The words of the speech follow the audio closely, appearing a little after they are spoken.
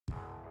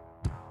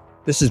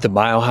This is the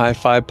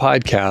MHFI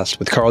podcast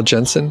with Carl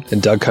Jensen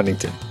and Doug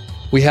Cunnington.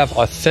 We have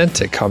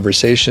authentic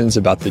conversations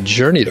about the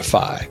journey to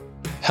FI,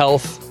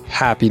 health,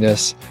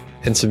 happiness,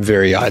 and some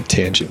very odd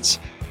tangents.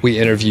 We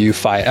interview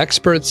FI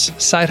experts,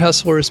 side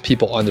hustlers,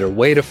 people on their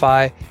way to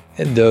FI,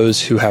 and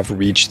those who have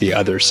reached the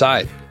other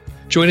side.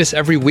 Join us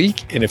every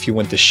week, and if you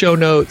want the show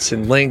notes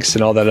and links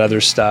and all that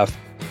other stuff,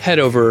 head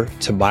over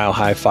to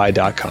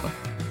milehighfi.com.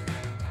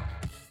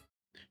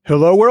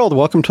 Hello, world.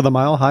 Welcome to the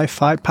Mile High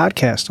Fi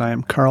podcast. I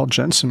am Carl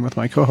Jensen with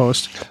my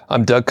co-host.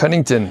 I'm Doug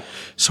Cunnington.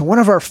 So one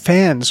of our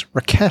fans,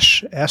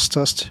 Rakesh, asked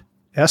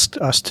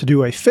us to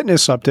do a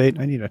fitness update.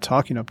 I need a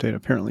talking update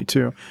apparently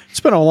too.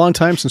 It's been a long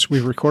time since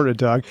we've recorded,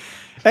 Doug.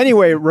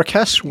 Anyway,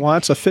 Rakesh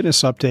wants a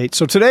fitness update.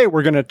 So today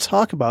we're going to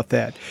talk about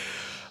that.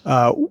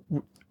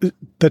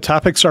 The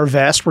topics are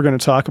vast. We're going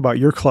to talk about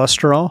your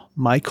cholesterol,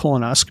 my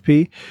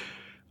colonoscopy,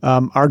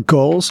 our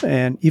goals,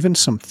 and even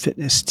some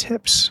fitness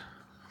tips.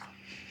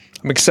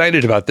 I'm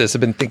excited about this. I've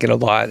been thinking a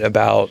lot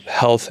about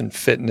health and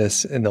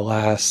fitness in the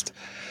last,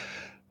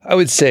 I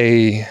would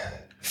say,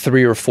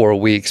 3 or 4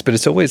 weeks, but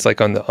it's always like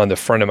on the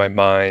front of my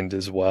mind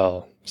as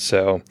well.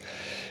 So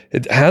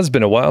it has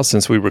been a while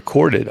since we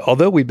recorded,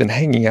 although we've been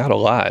hanging out a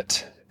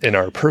lot in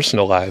our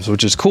personal lives,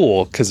 which is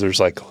cool because there's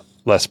like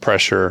less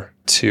pressure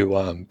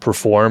to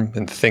perform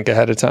and think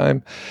ahead of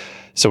time.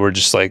 So we're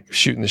just like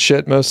shooting the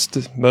shit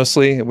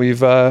mostly, and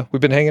we've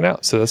been hanging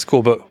out. So that's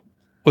cool. But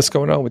what's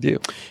going on with you?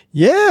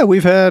 Yeah,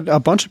 we've had a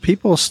bunch of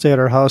people stay at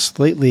our house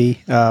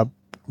lately.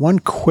 One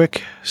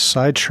quick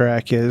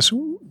sidetrack is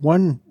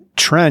one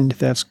trend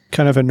that's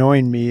kind of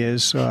annoying me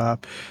is, and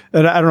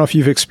I don't know if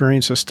you've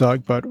experienced this,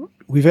 Doug, but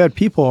we've had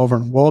people over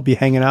and we'll be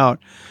hanging out.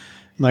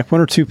 And like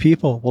 1 or 2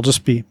 people will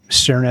just be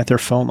staring at their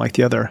phone like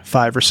the other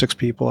 5 or 6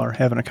 people are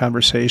having a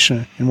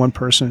conversation. And one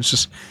person is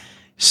just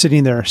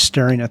sitting there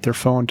staring at their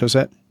phone. Does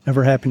that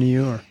ever happen to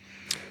you? Or?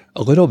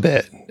 A little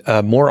bit.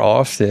 More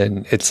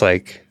often, it's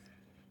like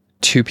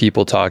 2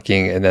 people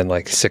talking and then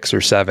like 6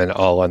 or 7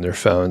 all on their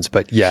phones.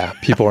 But yeah,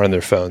 people are on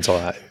their phones a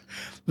lot.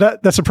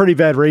 That's a pretty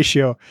bad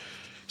ratio.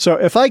 So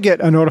if I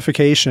get a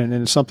notification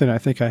and it's something I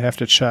think I have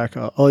to check,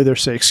 I'll either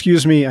say,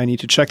 excuse me, I need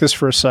to check this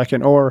for a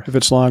second, or if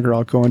it's longer,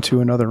 I'll go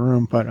into another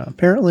room. But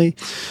apparently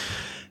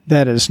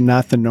that is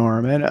not the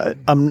norm. And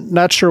I'm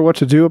not sure what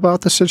to do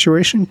about the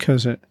situation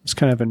because it's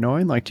kind of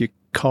annoying. Like, do you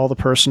call the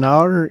person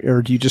out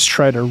or do you just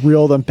try to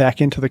reel them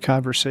back into the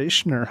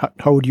conversation, or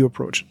how would you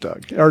approach it,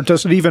 Doug? Or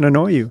does it even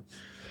annoy you?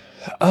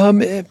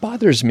 It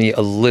bothers me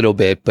a little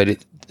bit, but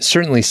it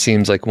certainly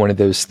seems like one of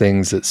those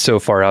things that's so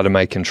far out of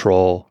my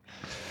control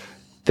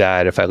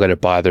that if I let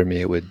it bother me,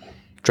 it would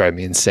drive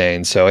me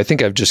insane. So I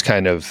think I just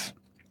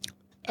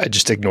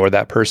ignore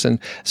that person,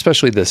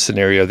 especially the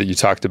scenario that you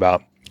talked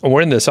about. And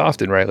we're in this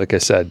often, right? Like I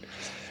said,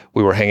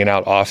 we were hanging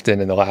out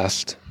often in the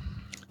last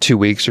 2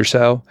 weeks or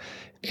so.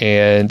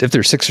 And if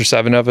there's 6 or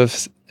 7 of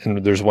us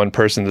and there's one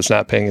person that's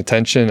not paying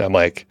attention, I'm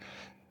like,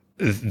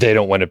 they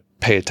don't want to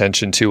pay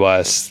attention to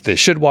us. They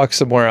should walk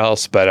somewhere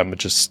else. But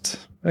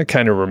I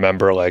kind of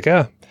remember like,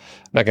 I'm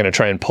not going to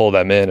try and pull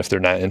them in if they're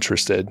not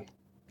interested.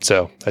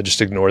 So I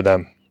just ignore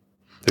them.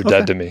 They're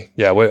dead to me.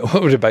 Yeah.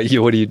 What about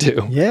you? What do you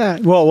do? Yeah.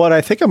 Well, what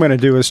I think I'm going to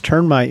do is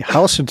turn my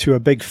house into a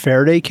big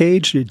Faraday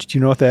cage. Do you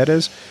know what that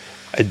is?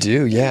 I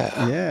do.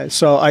 Yeah. Yeah.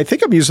 So I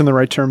think I'm using the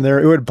right term there.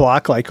 It would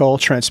block like all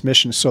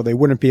transmissions, so they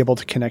wouldn't be able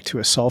to connect to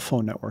a cell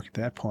phone network at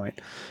that point.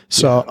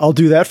 So yeah. I'll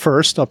do that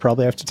first. I'll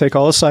probably have to take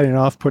all the siding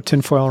off, put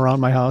tinfoil around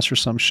my house or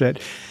some shit.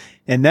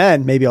 And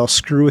then maybe I'll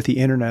screw with the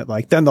internet.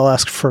 Like then they'll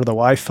ask for the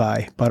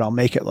Wi-Fi, but I'll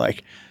make it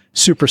like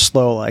super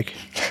slow, like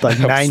 9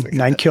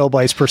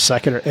 kilobytes per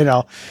second, and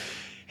I'll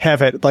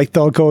have it like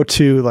they'll go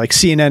to like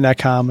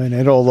CNN.com and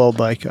it'll load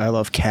like I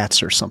love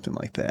cats or something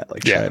like that.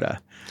 Like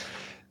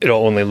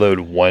it'll only load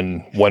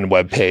one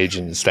web page,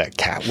 and it's that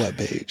cat web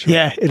page. Right?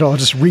 Yeah, it'll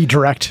just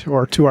redirect to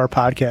our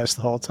podcast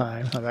the whole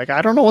time. I'm like,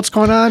 I don't know what's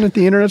going on.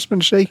 The internet's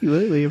been shaky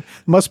lately. It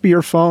must be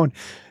your phone.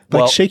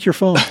 Like, shake your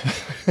phone.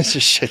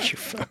 Just shake your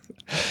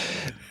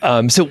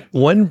phone. So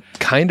one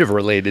kind of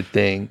related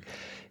thing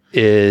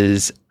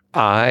is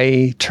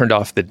I turned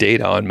off the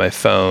data on my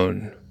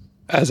phone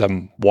as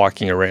I'm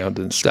walking around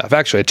and stuff.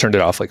 Actually, I turned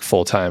it off like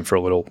full time for a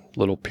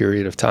little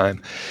period of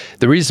time.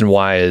 The reason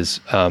why is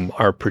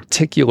our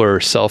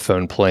particular cell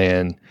phone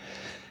plan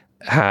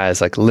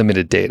has like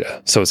limited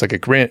data. So it's like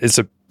it's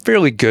a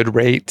fairly good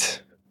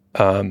rate,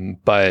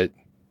 but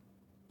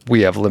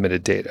we have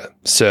limited data.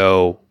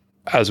 So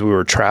as we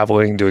were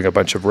traveling, doing a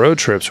bunch of road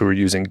trips, we were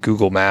using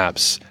Google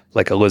Maps.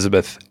 Like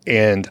Elizabeth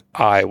and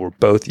I were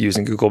both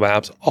using Google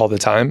Maps all the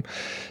time.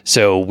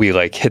 So we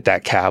like hit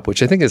that cap,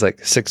 which I think is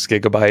like 6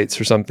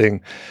 gigabytes or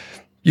something.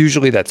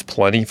 Usually that's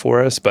plenty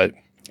for us. But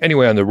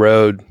anyway, on the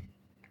road,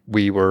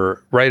 we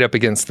were right up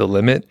against the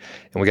limit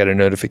and we got a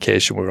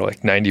notification. We were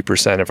like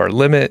 90% of our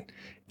limit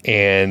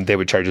and they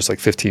would charge us like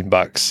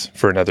 $15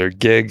 for another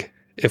gig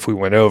if we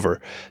went over.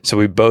 So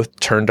we both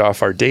turned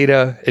off our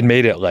data and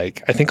made it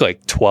like, I think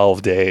like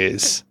 12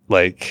 days,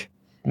 like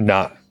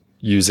not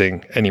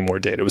using any more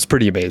data. It was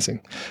pretty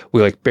amazing.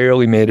 We like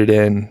barely made it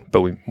in,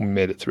 but we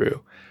made it through.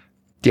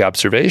 The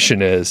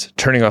observation is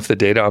turning off the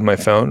data on my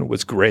phone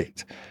was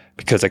great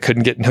because I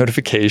couldn't get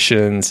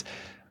notifications,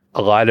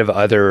 a lot of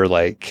other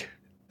like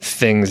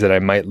things that I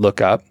might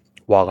look up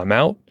while I'm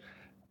out.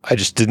 I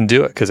just didn't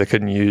do it because I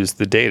couldn't use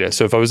the data.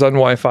 So if I was on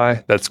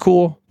Wi-Fi, that's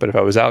cool. But if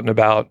I was out and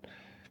about,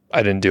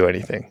 I didn't do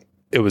anything.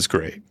 It was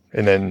great.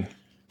 And then,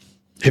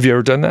 have you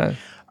ever done that?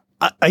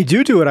 I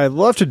do it. I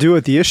love to do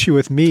it. The issue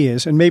with me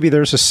is, and maybe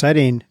there's a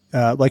setting,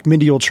 like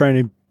Mindy will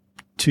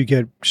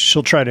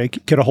she'll try to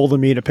get a hold of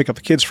me to pick up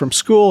the kids from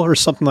school or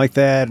something like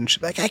that. And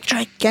she'll be like,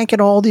 I can't get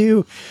a hold of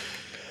you.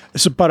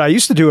 But I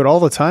used to do it all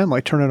the time,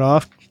 like turn it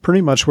off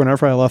pretty much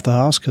whenever I left the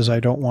house because I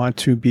don't want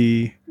to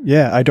be,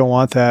 I don't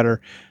want that,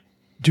 or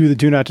do the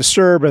do not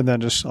disturb, and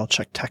then I'll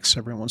check texts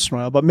every once in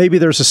a while. But maybe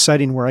there's a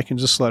setting where I can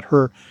just let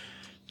her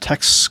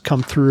texts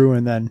come through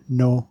and then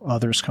no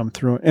others come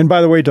through. And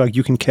by the way, Doug,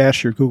 you can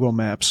cache your Google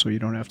Maps so you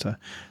don't have to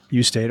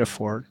use data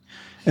for it.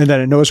 And then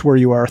it knows where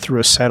you are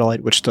through a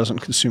satellite, which doesn't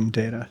consume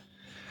data.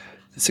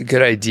 It's a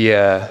good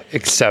idea,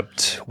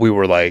 except we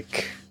were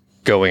like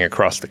going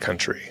across the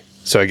country.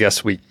 So I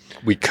guess we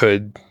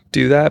could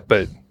do that,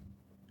 but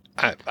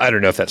I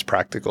don't know if that's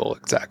practical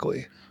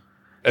exactly.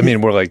 I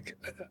mean, we're like,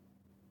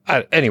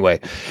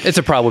 anyway, it's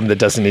a problem that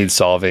doesn't need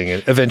solving.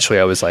 And eventually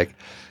I was like,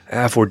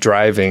 if we're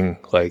driving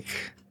like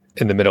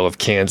in the middle of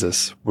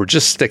Kansas, we're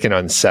just sticking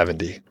on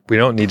 70. We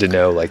don't need to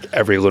know like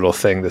every little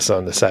thing that's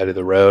on the side of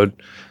the road.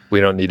 We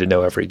don't need to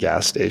know every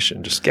gas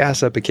station. Just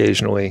gas up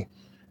occasionally.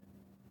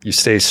 You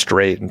stay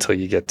straight until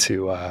you get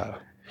to, I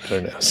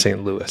don't know,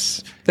 St.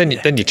 Louis. Then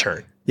you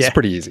turn. Yeah. It's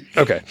pretty easy.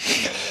 Okay.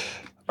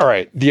 All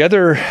right. The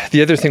other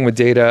thing with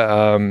data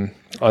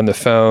on the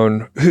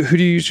phone, who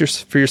do you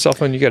use for your cell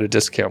phone? You got a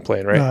discount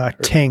plan, right?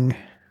 Ting.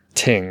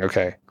 Ting.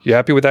 Okay. You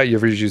happy with that? You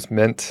ever use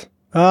Mint?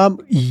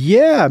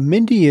 Yeah,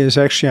 Mindy is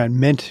actually on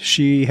Mint.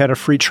 She had a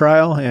free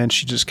trial and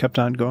she just kept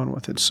on going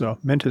with it. So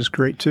Mint is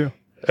great too.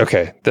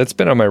 Okay. That's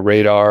been on my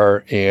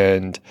radar,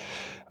 and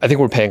I think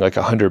we're paying like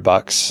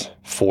 $100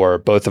 for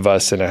both of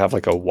us, and I have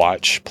like a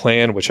watch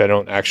plan, which I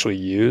don't actually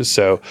use.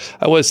 So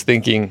I was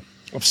thinking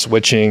of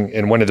switching,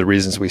 and one of the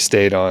reasons we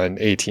stayed on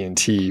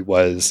AT&T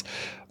was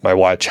my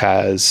watch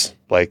has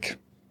like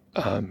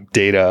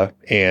data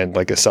and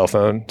like a cell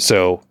phone.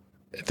 So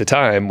at the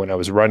time when I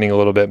was running a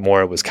little bit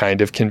more, it was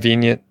kind of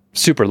convenient,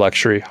 super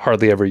luxury,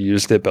 hardly ever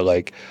used it. But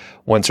like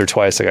once or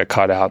twice I got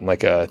caught out in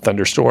like a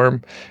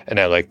thunderstorm and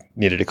I like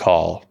needed to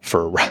call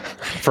for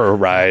a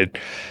ride,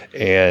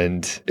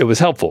 and it was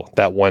helpful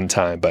that one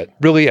time, but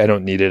really I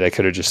don't need it. I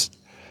could have just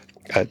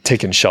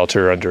taken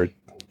shelter under,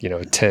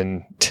 a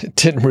tin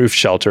roof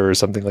shelter or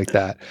something like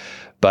that.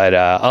 But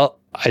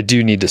I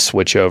do need to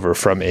switch over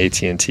from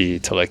AT&T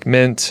to like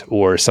Mint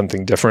or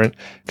something different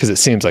because it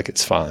seems like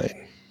it's fine.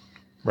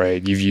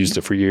 Right. You've used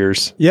it for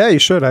years. Yeah, you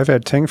should. I've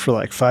had Ting for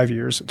like 5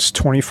 years. It's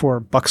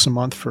 $24 a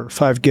month for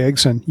 5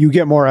 gigs, and you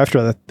get more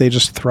after that. They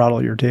just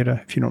throttle your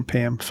data if you don't pay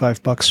them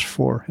 $5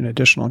 for an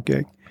additional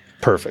gig.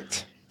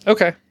 Perfect.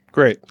 Okay,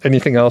 great.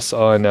 Anything else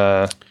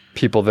on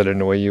people that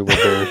annoy you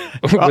with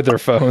their with their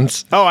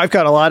phones? Oh, I've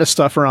got a lot of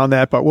stuff around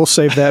that, but we'll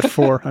save that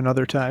for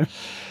another time.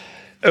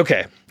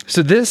 Okay.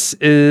 So this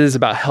is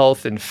about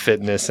health and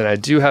fitness, and I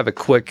do have a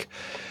quick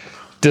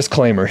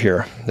disclaimer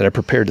here that I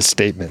prepared a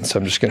statement. So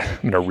I'm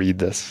going to read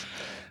this.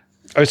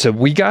 All right, so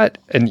we got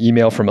an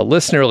email from a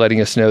listener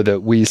letting us know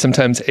that we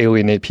sometimes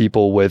alienate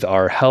people with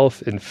our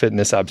health and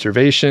fitness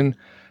observation,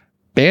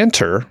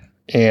 banter,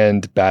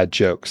 and bad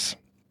jokes.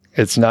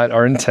 It's not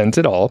our intent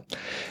at all.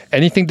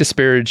 Anything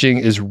disparaging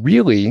is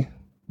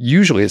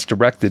usually it's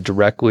directed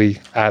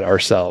directly at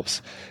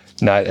ourselves,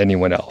 not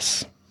anyone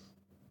else.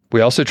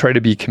 We also try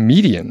to be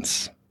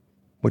comedians,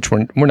 which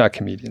we're not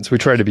comedians. We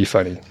try to be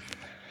funny.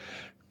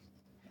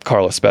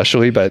 Carl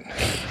especially, but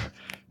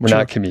we're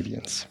not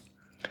comedians.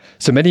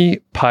 So many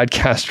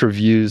podcast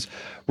reviews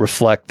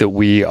reflect that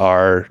we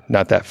are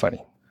not that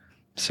funny.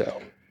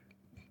 So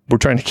we're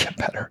trying to get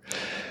better.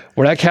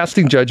 We're not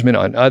casting judgment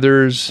on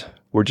others.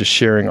 We're just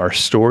sharing our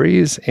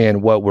stories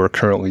and what we're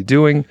currently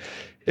doing.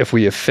 If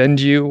we offend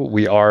you,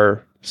 we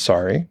are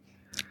sorry.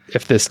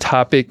 If this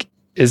topic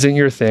isn't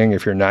your thing,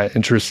 if you're not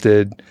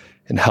interested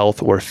in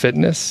health or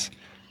fitness,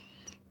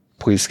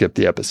 please skip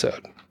the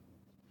episode.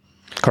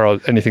 Carl,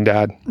 anything to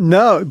add?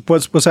 No.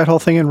 Was that whole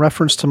thing in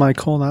reference to my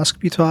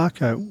colonoscopy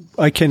talk?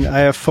 I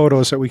have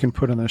photos that we can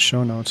put in the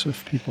show notes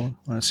if people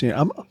want to see it.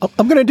 I'm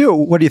going to do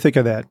it. What do you think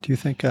of that? Do you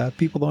think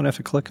people don't have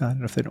to click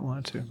on it if they don't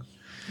want to?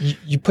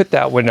 You put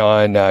that one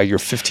on your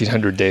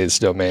 1500 days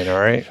domain, all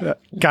right?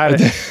 Got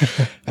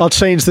it. I'll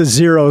change the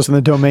zeros in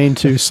the domain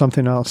to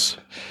something else.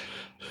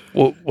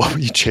 Well, what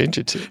would you change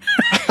it to?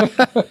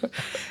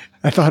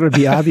 I thought it would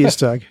be obvious,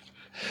 Doug.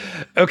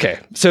 Okay,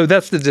 so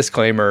that's the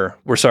disclaimer.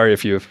 We're sorry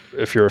if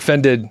you're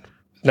offended.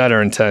 Not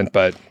our intent,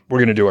 but we're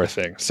going to do our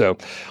thing. So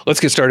let's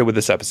get started with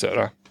this episode,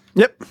 huh?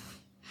 Yep.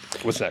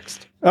 What's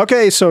next?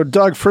 Okay, so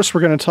Doug, first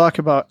we're going to talk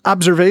about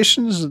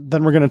observations.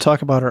 Then we're going to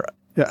talk about our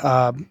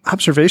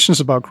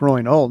observations about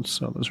growing old.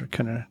 So those are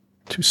kind of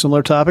two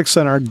similar topics.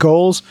 Then our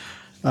goals,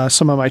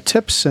 some of my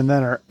tips, and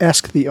then our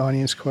Ask the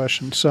Audience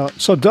question. So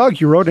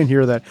Doug, you wrote in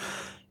here that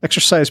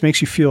exercise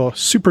makes you feel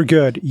super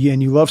good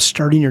and you love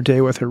starting your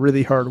day with a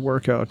really hard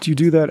workout. Do you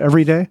do that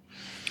every day?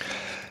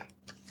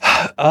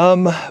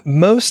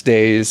 Most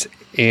days,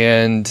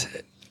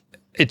 and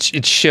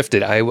it's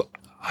shifted.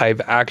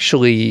 I've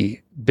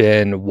actually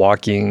been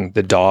walking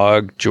the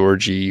dog,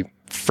 Georgie,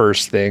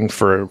 first thing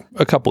for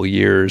a couple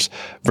years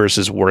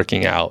versus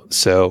working out.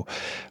 So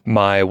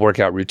my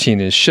workout routine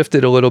has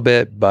shifted a little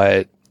bit,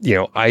 but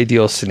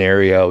ideal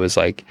scenario is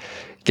like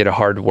get a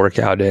hard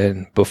workout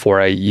in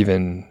before I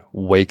even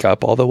wake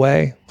up all the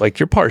way. Like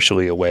you're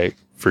partially awake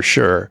for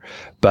sure,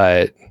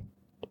 but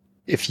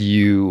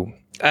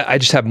I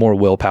just have more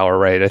willpower,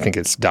 right? I think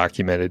it's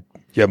documented.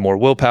 You have more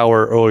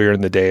willpower earlier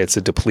in the day. It's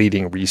a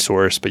depleting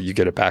resource, but you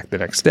get it back the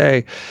next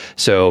day.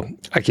 So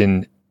I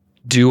can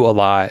do a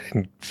lot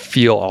and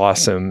feel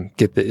awesome,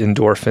 get the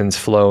endorphins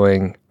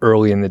flowing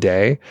early in the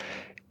day.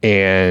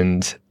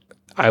 And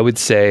I would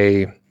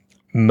say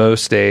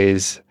most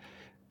days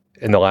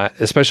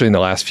especially in the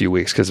last few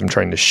weeks, because I'm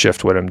trying to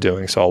shift what I'm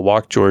doing. So I'll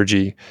walk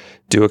Georgie,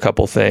 do a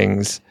couple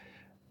things,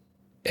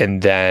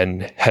 and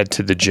then head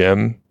to the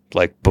gym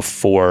like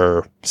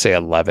before, say,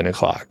 11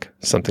 o'clock,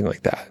 something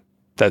like that.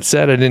 That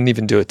said, I didn't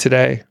even do it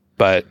today,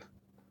 but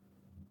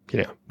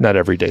not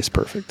every day's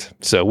perfect.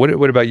 So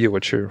what about you?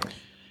 What's your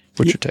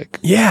take?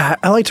 Yeah,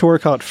 I like to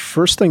work out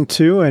first thing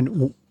too.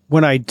 And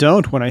when I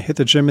hit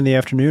the gym in the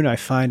afternoon, I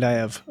find I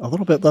have a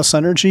little bit less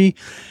energy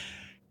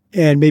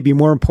and maybe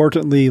more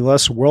importantly,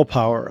 less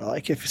willpower.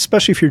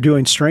 Especially if you're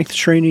doing strength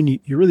training,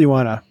 you really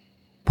want to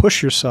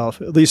push yourself.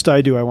 At least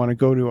I do. I want to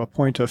go to a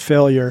point of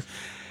failure.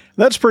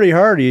 That's pretty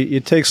hard.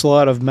 It takes a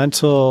lot of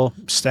mental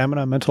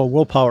stamina, mental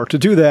willpower to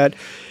do that.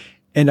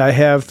 And I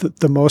have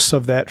the most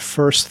of that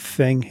first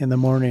thing in the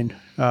morning,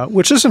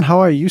 which isn't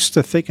how I used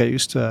to think. I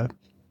used to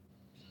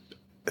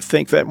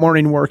think that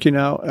morning working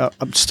out,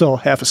 I'm still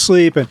half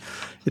asleep and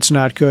it's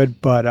not good.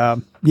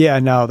 But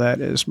now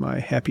that is my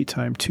happy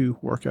time to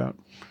work out.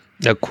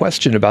 Now,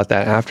 question about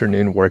that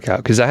afternoon workout,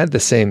 because I had the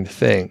same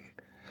thing.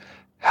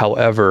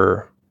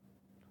 However,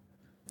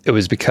 it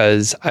was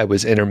because I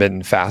was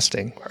intermittent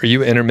fasting. Are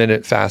you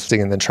intermittent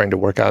fasting and then trying to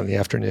work out in the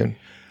afternoon?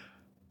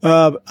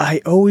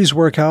 I always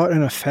work out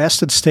in a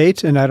fasted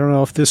state, and I don't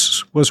know if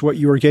this was what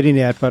you were getting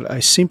at, but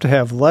I seem to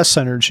have less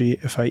energy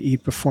if I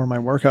eat before my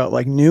workout,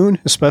 like noon,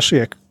 especially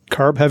a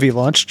carb-heavy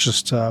lunch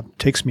just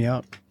takes me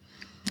out.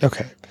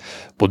 Okay.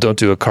 Well, don't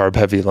do a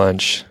carb-heavy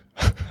lunch.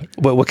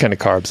 What kind of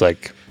carbs?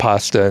 Like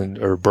pasta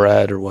or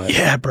bread or what?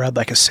 Yeah, bread,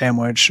 like a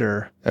sandwich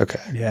or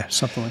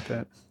something like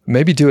that.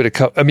 Maybe do it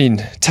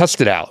test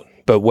it out.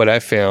 But what I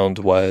found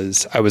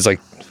was I was like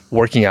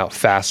working out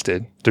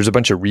fasted. There's a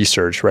bunch of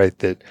research, right?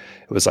 That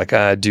it was like,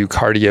 do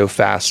cardio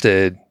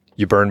fasted,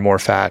 you burn more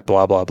fat,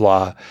 blah, blah,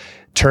 blah.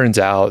 Turns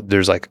out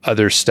there's like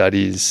other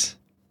studies.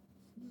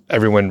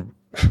 Everyone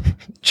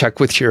check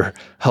with your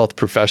health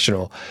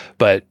professional.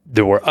 But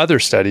there were other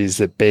studies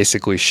that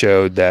basically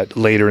showed that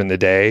later in the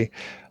day,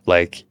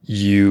 like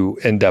you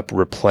end up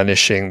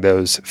replenishing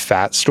those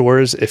fat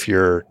stores if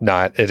you're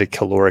not at a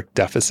caloric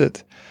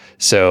deficit.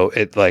 So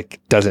it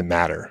doesn't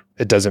matter.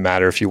 It doesn't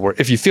matter if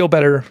you feel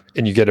better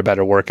and you get a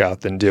better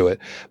workout, then do it.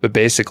 But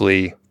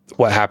basically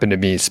what happened to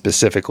me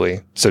specifically,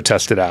 so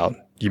test it out.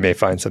 You may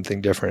find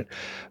something different.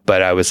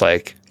 But I was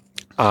like,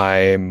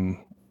 I'm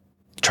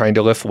trying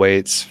to lift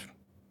weights,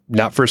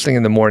 not first thing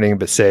in the morning,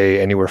 but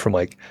say anywhere from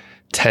like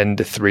 10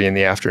 to 3 in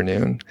the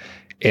afternoon.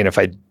 And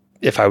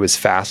if I was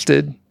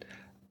fasted,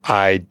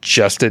 I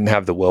just didn't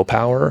have the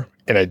willpower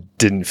and I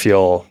didn't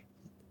feel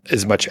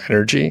as much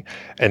energy.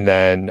 And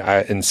then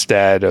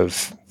instead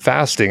of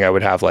fasting, I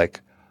would have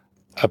like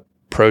a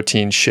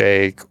protein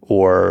shake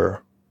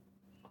or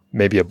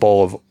maybe a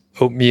bowl of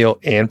oatmeal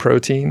and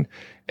protein.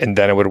 And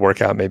then I would work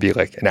out maybe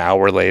like an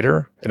hour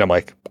later. And I'm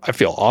like, I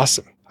feel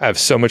awesome. I have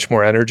so much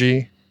more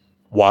energy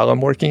while I'm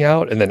working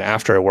out. And then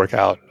after I work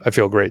out, I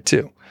feel great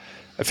too.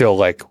 I feel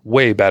like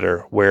way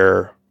better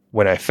where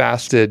when I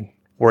fasted,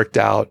 worked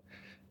out,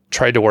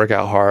 tried to work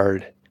out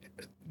hard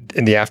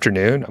in the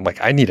afternoon, I'm like,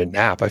 I need a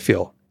nap. I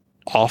feel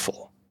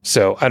awful.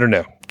 So I don't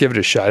know. Give it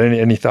a shot.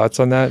 Any thoughts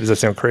on that? Does that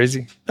sound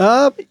crazy?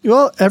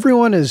 Well,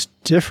 everyone is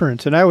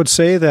different. And I would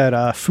say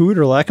that food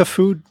or lack of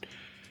food,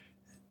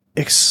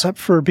 except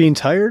for being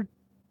tired,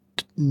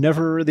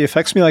 never really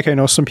affects me. Like I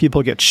know some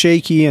people get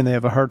shaky and they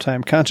have a hard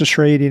time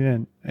concentrating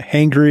and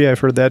hangry. I've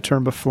heard that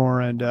term before.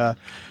 And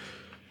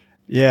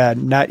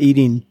not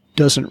eating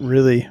doesn't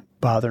really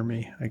bother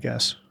me, I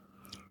guess.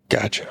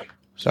 Gotcha.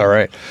 All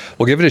right.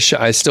 Well, give it a shot.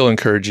 I still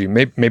encourage you.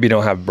 Maybe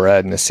don't have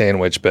bread and a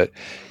sandwich, but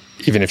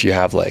even if you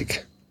have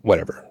like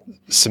whatever,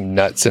 some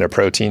nuts in a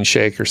protein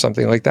shake or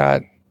something like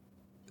that,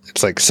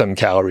 it's like some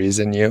calories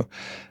in you.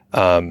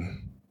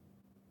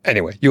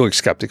 Anyway, you look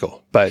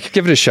skeptical, but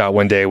give it a shot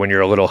one day when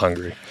you're a little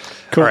hungry.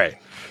 Cool. All right.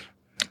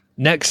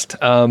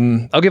 Next,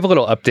 I'll give a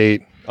little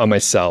update on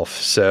myself.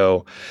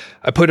 So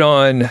I put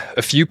on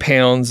a few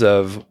pounds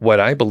of what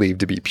I believe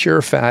to be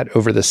pure fat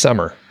over the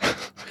summer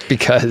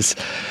because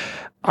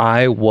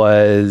I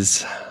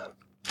was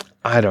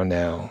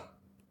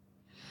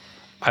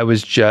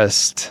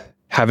just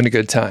having a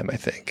good time, I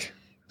think.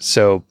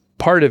 So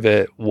part of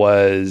it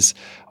was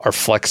our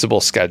flexible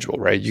schedule,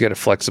 right? You got a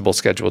flexible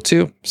schedule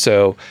too.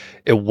 So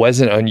it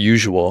wasn't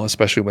unusual,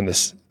 especially when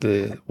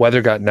the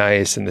weather got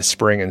nice in the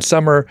spring and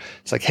summer.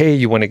 It's like, hey,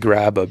 you want to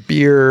grab a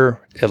beer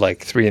at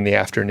like 3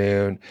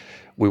 p.m.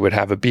 We would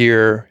have a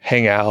beer,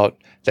 hang out.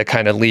 That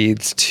kind of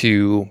leads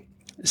to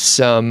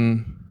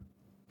some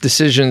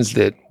decisions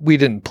that we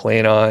didn't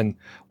plan on,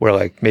 where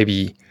like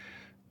maybe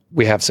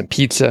we have some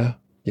pizza,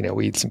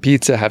 we eat some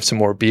pizza, have some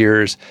more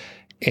beers,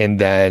 and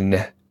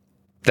then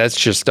that's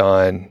just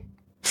on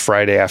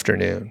Friday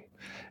afternoon.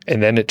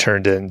 And then it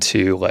turned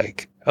into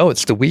like, oh,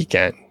 it's the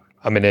weekend.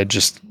 I'm going to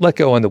just let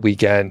go on the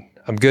weekend.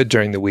 I'm good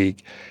during the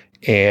week.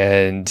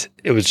 And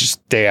it was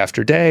just day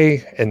after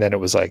day. And then it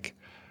was like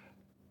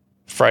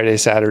Friday,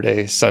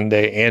 Saturday,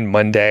 Sunday, and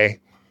Monday.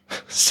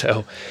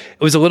 So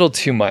it was a little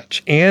too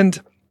much. And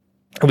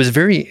it was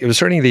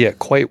starting to get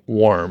quite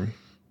warm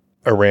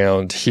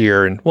around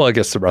here. And well, I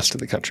guess the rest of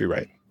the country,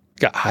 right?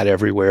 Got hot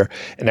everywhere.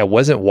 And I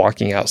wasn't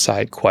walking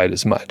outside quite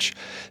as much.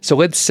 So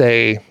let's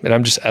say, and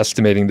I'm just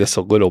estimating this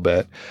a little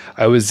bit,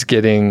 I was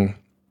getting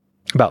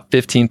about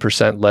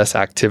 15% less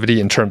activity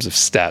in terms of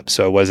steps.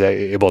 So I was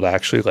able to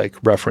actually like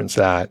reference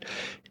that.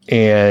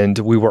 And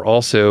we were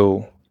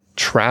also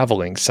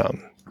traveling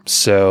some.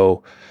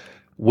 So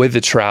with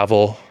the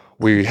travel,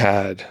 we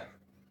had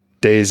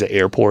days at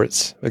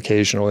airports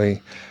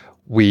occasionally.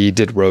 We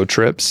did road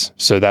trips.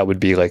 So that would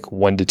be like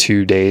 1 to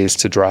 2 days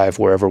to drive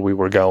wherever we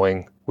were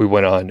going. We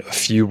went on a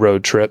few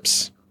road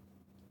trips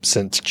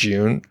since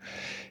June.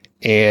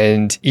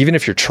 And even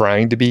if you're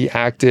trying to be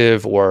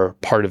active or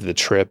part of the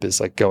trip is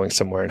like going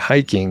somewhere and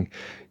hiking,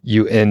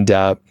 you end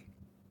up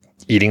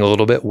eating a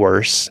little bit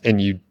worse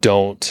and you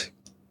don't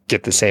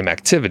get the same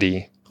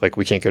activity. Like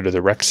we can't go to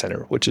the rec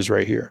center, which is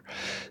right here.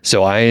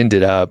 So I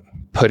ended up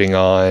putting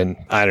on,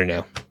 I don't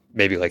know,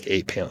 maybe like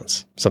 8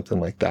 pounds, something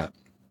like that.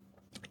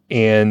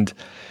 And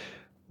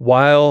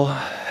while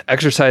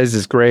exercise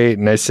is great,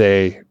 and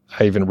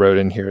I even wrote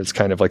in here, it's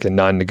kind of like a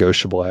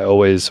non-negotiable. I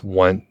always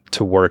want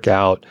to work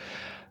out.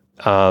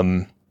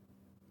 I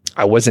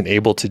wasn't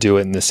able to do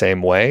it in the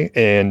same way.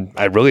 And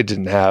I really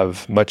didn't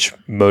have much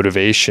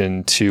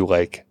motivation to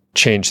like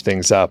change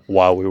things up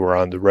while we were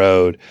on the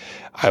road.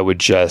 I would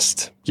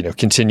just,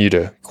 continue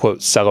to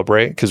quote,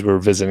 celebrate because we were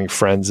visiting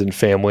friends and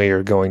family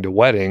or going to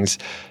weddings.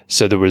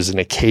 So there was an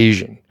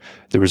occasion.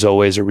 There was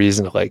always a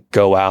reason to like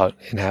go out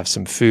and have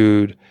some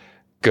food,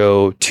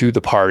 go to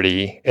the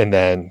party, and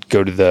then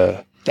go to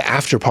the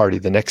after party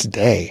the next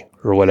day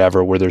or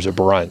whatever, where there's a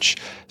brunch.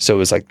 So it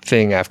was like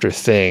thing after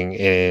thing.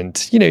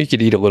 And, you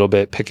could eat a little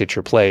bit, pick at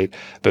your plate,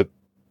 but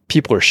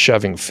people are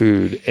shoving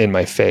food in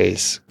my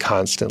face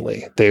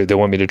constantly. They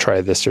want me to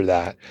try this or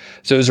that.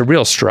 So it was a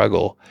real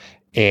struggle.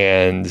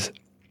 And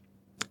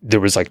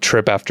there was like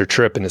trip after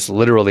trip, and it's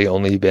literally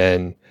only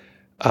been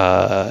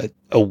a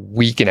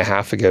week and a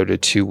half ago to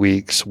 2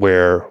 weeks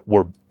where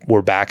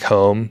we're back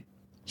home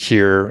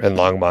here in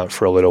Longmont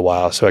for a little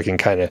while, so I can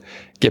kind of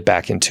get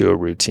back into a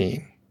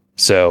routine.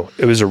 So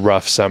it was a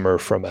rough summer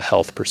from a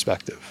health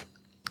perspective.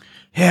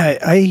 Yeah,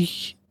 I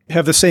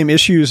have the same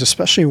issues,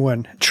 especially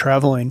when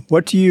traveling.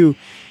 What do you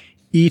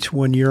eat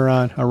when you're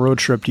on a road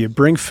trip? Do you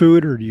bring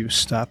food or do you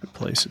stop at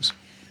places?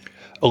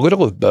 A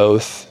little of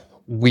both.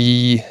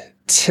 We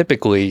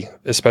typically,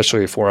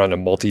 especially if we're on a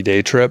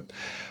multi-day trip,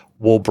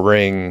 we'll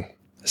bring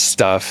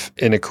stuff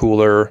in a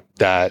cooler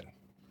that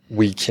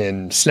we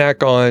can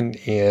snack on.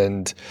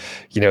 And,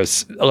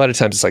 a lot of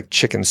times it's like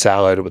chicken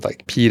salad with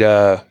like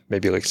pita,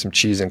 maybe like some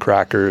cheese and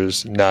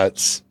crackers,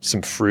 nuts,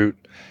 some fruit,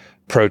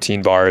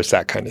 protein bars,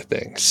 that kind of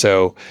thing.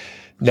 So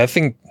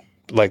nothing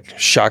like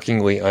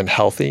shockingly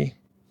unhealthy,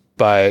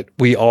 but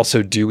we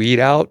also do eat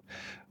out.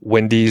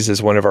 Wendy's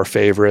is one of our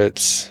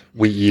favorites.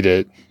 We eat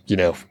at,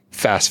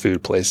 fast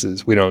food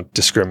places. We don't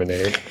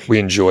discriminate. We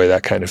enjoy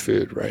that kind of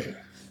food, right?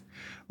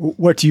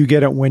 What do you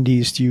get at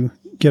Wendy's? Do you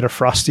get a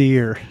Frosty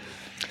or?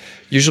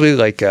 Usually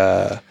like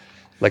a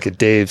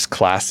Dave's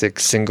classic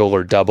single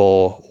or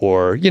double,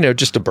 or,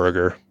 just a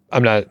burger.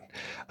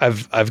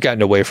 I've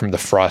gotten away from the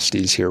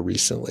Frosties here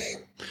recently.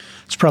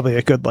 It's probably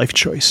a good life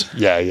choice.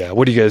 Yeah.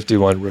 What do you guys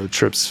do on road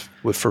trips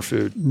for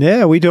food?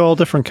 Yeah, we do all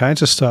different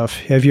kinds of stuff.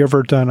 Have you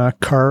ever done a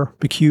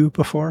barbecue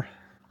before?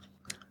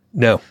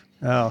 No.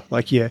 Oh,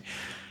 like you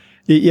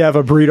have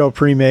a burrito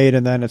pre-made,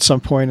 and then at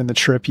some point in the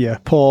trip, you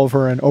pull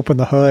over and open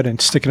the hood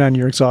and stick it on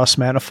your exhaust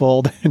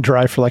manifold and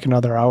drive for like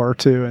another hour or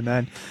two, and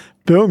then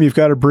boom, you've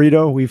got a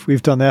burrito.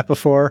 We've done that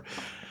before.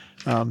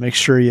 Make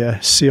sure you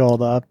seal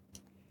it up.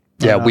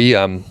 Yeah, we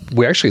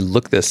actually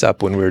looked this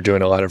up when we were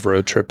doing a lot of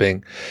road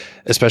tripping,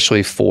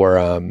 especially for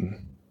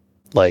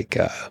like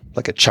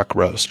a chuck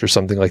roast or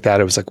something like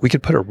that. It was like we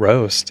could put a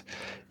roast,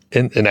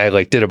 and I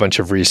like did a bunch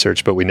of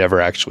research, but we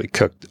never actually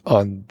cooked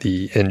on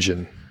the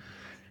engine.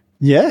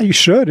 Yeah, you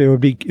should. It'd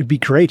be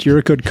great. You're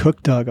a good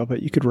cook, Doug. I'll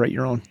bet you could write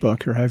your own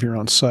book or have your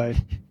own site.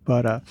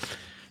 But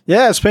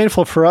yeah, it's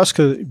painful for us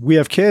because we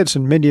have kids,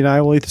 and Mindy and I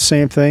will eat the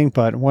same thing,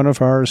 but one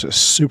of ours is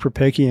super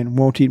picky and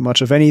won't eat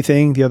much of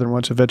anything. The other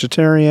one's a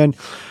vegetarian.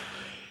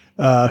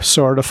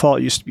 So our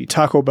default used to be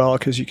Taco Bell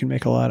because you can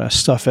make a lot of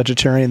stuff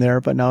vegetarian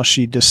there. But now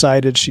she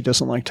decided she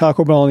doesn't like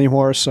Taco Bell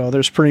anymore. So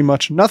there's pretty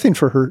much nothing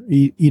for her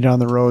eat on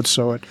the road.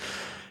 So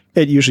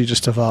it usually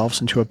just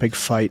evolves into a big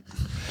fight.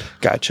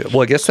 Gotcha.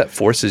 Well, I guess that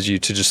forces you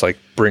to just like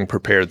bring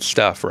prepared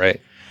stuff, right?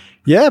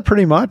 Yeah,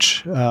 pretty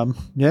much.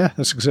 Yeah,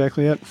 that's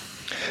exactly it.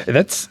 And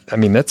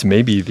that's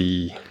maybe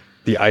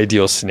the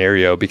ideal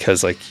scenario,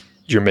 because like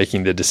you're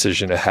making the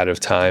decision ahead of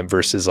time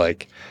versus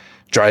like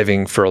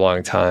driving for a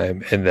long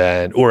time. And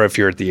then, or if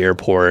you're at the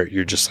airport,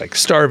 you're just like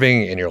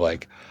starving and you're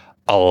like,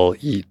 I'll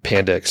eat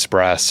Panda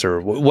Express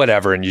or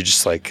whatever. And you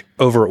just like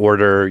over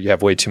order, you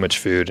have way too much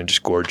food and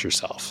just gorge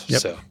yourself.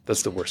 Yep. So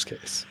that's the worst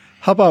case.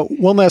 How about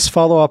one last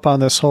follow-up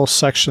on this whole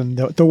section,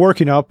 the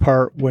working out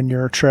part when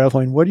you're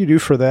traveling? What do you do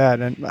for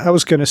that? And I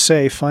was going to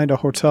say, find a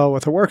hotel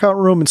with a workout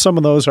room, and some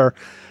of those are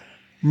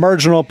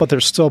marginal, but they're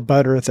still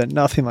better than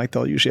nothing. Like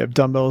they'll usually have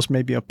dumbbells,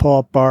 maybe a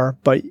pull-up bar.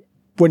 But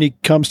when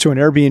it comes to an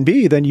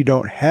Airbnb, then you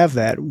don't have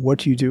that. What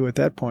do you do at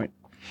that point?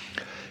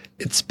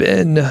 It's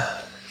been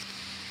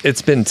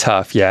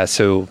tough. Yeah.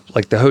 So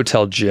like the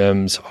hotel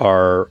gyms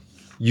are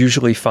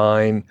usually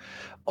fine.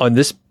 On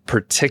this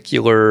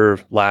particular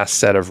last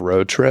set of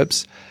road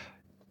trips,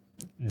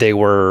 they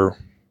were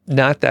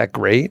not that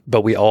great,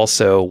 but we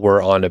also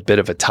were on a bit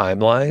of a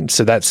timeline.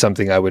 So that's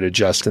something I would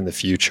adjust in the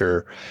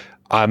future.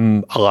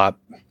 I'm a lot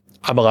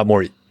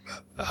more,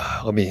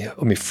 let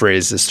me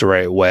phrase this the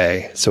right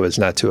way so as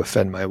not to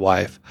offend my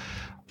wife.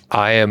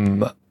 I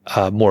am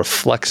more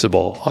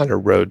flexible on a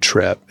road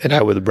trip, and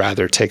I would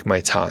rather take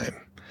my time.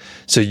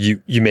 So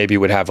you maybe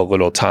would have a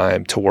little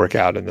time to work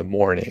out in the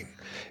morning.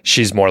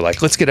 She's more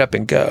like, let's get up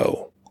and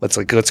go. Let's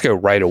go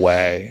right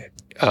away,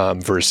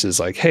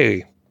 versus like,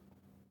 hey,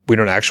 we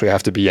don't actually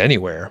have to be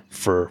anywhere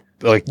for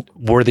like,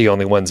 we're the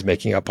only ones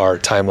making up our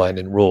timeline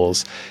and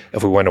rules.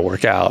 If we want to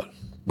work out,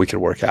 we could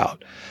work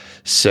out.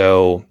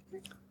 So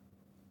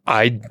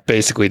I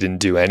basically didn't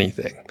do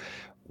anything.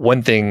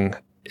 One thing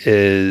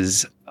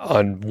is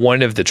on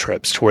one of the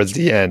trips towards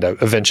the end,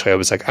 eventually I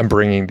was like, I'm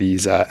bringing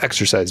these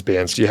exercise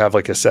bands. Do you have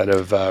like a set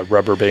of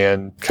rubber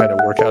band kind of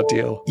workout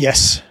deal?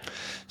 Yes.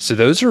 So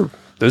those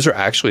are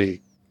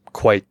actually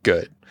quite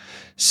good.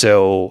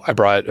 So I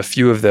brought a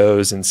few of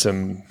those and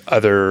some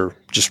other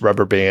just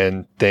rubber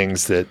band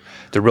things that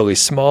they're really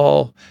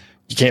small.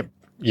 You can't,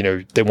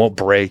 they won't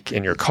break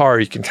in your car.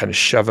 You can kind of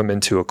shove them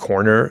into a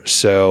corner.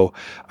 So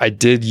I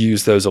did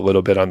use those a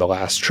little bit on the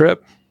last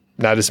trip,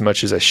 not as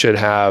much as I should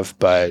have,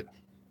 but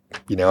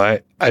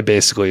I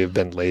basically have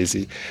been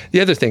lazy.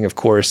 The other thing, of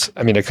course,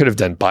 I could have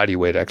done body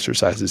weight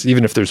exercises.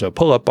 Even if there's no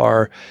pull-up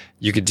bar,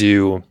 you could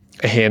do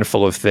a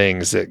handful of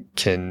things that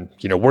can,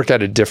 work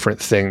out a different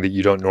thing that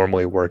you don't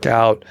normally work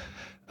out.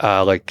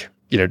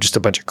 Just a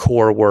bunch of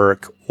core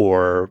work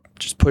or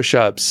just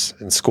push-ups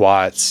and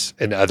squats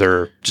and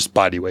other just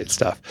body weight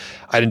stuff.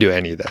 I didn't do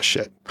any of that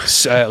shit.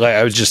 So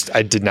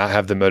I did not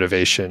have the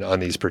motivation on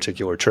these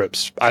particular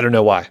trips. I don't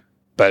know why,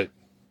 but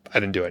I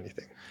didn't do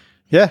anything.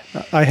 Yeah,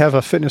 I have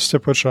a fitness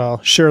tip, which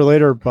I'll share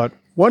later. But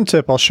one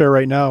tip I'll share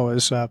right now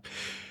is on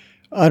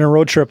a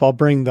road trip, I'll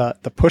bring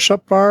the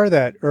push-up bar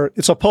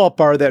it's a pull-up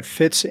bar that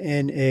fits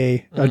in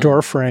a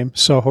door frame.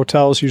 So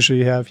hotels usually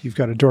you've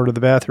got a door to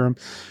the bathroom,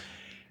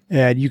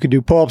 and you can do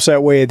pull-ups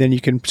that way. Then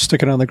you can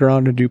stick it on the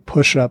ground and do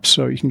push-ups,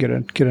 so you can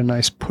get a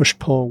nice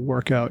push-pull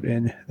workout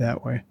in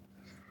that way.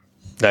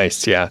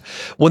 Nice, yeah.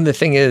 Well, the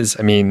thing is,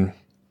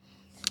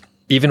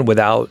 even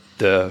without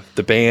the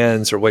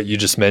bands or what you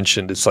just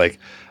mentioned, it's like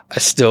I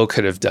still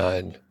could have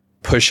done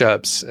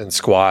push-ups and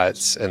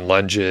squats and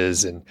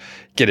lunges and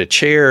get a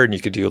chair, and you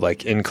could do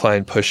like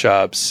incline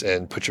push-ups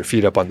and put your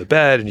feet up on the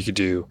bed, and you could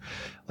do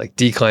like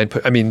decline.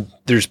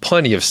 There's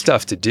plenty of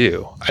stuff to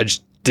do. I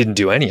just didn't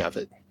do any of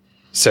it.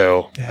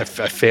 So yeah. I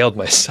failed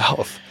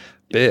myself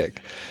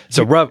big.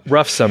 So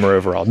rough summer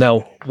overall.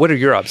 Now, what are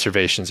your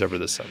observations over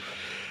the summer?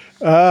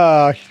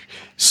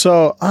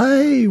 So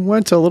I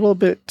went a little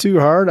bit too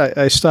hard.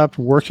 I stopped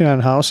working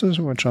on houses,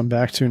 which I'm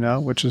back to now,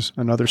 which is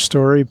another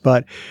story.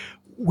 But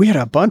we had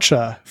a bunch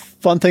of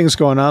fun things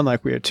going on.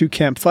 Like we had 2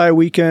 Camp FI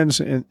weekends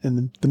in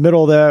the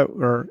middle of that,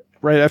 or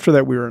right after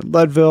that, we were in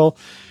Leadville,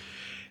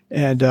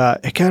 and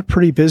it got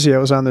pretty busy. I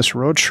was on this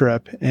road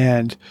trip,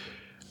 and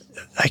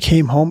I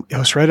came home. It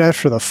was right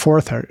after the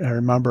 4th. I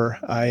remember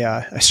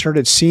I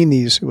started seeing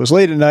these. It was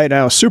late at night, and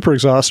I was super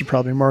exhausted,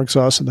 probably more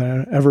exhausted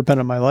than I've ever been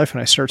in my life.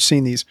 And I started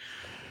seeing these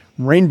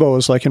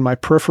rainbows, like in my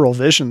peripheral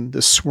vision,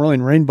 this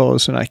swirling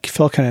rainbows, and I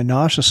felt kind of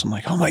nauseous. I'm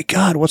like, oh my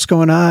God, what's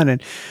going on?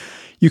 And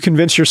you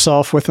convince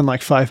yourself within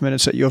like 5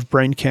 minutes that you have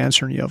brain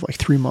cancer and you have like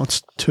 3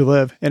 months to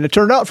live. And it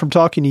turned out from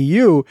talking to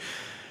you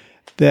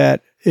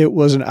that it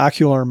was an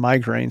ocular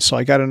migraine. So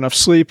I got enough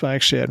sleep. I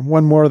actually had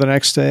one more the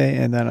next day,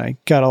 and then I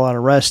got a lot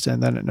of rest,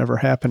 and then it never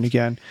happened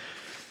again.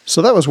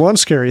 So that was one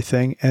scary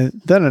thing.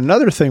 And then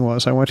another thing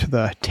was I went to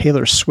the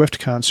Taylor Swift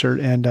concert,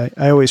 and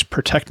I always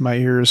protect my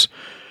ears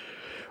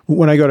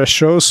when I go to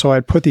shows. So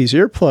I'd put these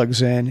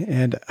earplugs in,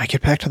 and I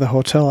get back to the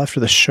hotel after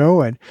the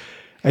show, and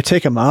I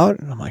take them out,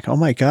 and I'm like, oh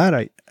my God,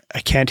 I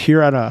can't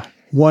hear on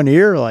one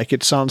ear, like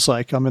it sounds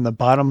like I'm in the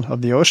bottom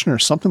of the ocean or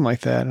something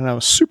like that. And I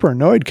was super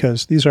annoyed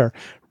because these are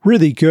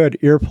really good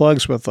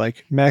earplugs with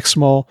like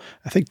maximal,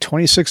 I think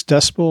 26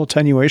 decibel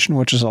attenuation,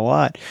 which is a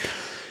lot.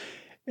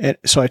 And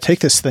so I take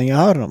this thing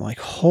out and I'm like,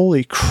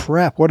 holy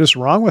crap, what is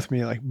wrong with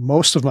me? Like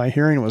most of my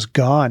hearing was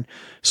gone.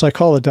 So I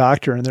call the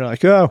doctor and they're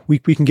like, oh, we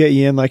can get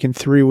you in like in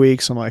 3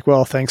 weeks. I'm like,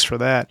 well, thanks for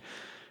that.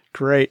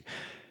 Great.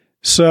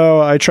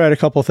 So I tried a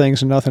couple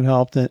things and nothing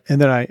helped. And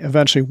then I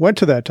eventually went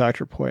to that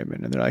doctor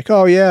appointment and they're like,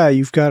 oh yeah,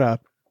 you've got a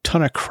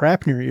ton of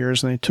crap in your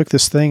ears. And they took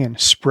this thing and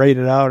sprayed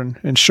it out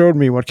and showed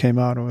me what came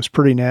out. It was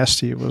pretty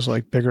nasty. It was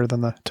like bigger than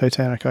the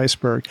Titanic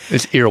iceberg.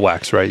 It's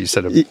earwax, right? You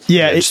said it.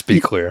 Yeah. Just be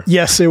clear.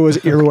 Yes, it was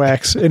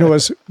earwax. And it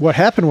was, what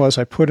happened was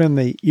I put in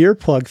the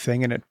earplug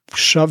thing and it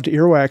shoved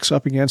earwax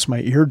up against my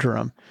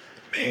eardrum.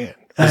 Man.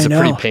 Was it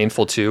pretty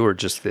painful too, or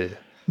just the...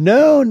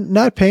 No,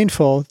 not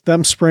painful.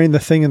 Them spraying the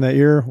thing in the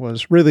ear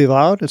was really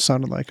loud. It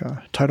sounded like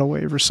a tidal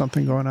wave or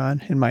something going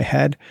on in my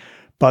head.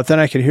 But then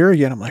I could hear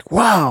again. I'm like,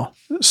 wow.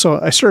 So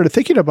I started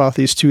thinking about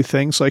these two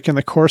things. Like in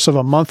the course of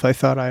a month, I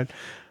thought I'd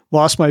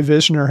lost my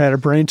vision or had a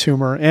brain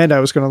tumor, and I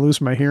was going to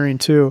lose my hearing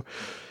too.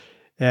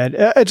 And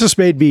it just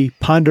made me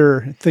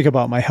ponder, think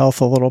about my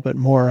health a little bit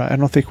more. I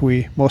don't think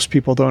most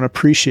people don't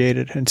appreciate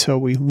it until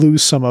we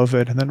lose some of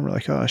it. And then we're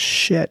like, oh,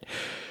 shit.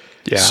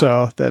 Yeah.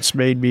 So that's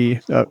made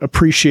me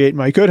appreciate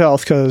my good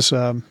health because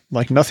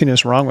like nothing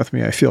is wrong with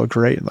me. I feel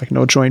great, like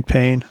no joint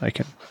pain. I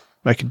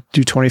can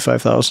do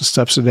 25,000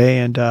 steps a day,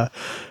 and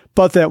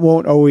but that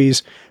won't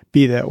always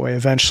be that way.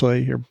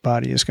 Eventually, your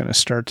body is going to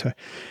start to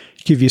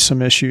give you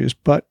some issues,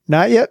 but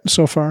not yet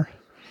so far.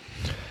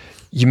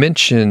 You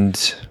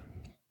mentioned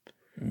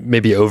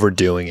maybe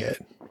overdoing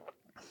it.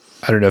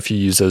 I don't know if you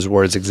use those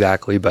words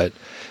exactly, but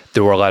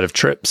there were a lot of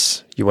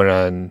trips. You went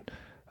on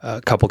a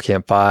couple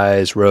Camp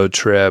Fi's, road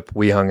trip,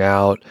 we hung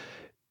out,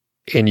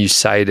 and you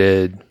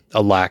cited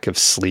a lack of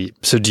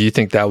sleep. So do you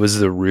think that was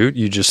the root?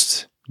 You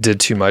just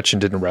did too much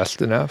and didn't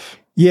rest enough?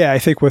 Yeah, I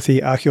think with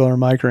the ocular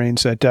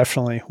migraines, that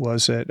definitely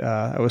was it.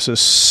 I was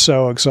just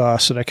so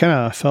exhausted. I kind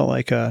of felt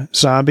like a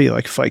zombie,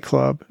 like Fight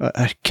Club.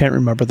 I can't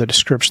remember the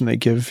description they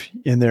give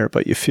in there,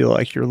 but you feel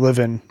like you're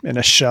living in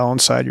a shell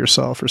inside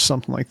yourself or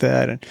something like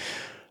that. And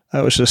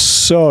I was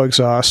just so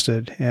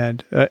exhausted,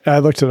 and I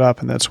looked it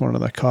up, and that's one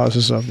of the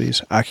causes of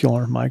these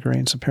ocular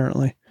migraines,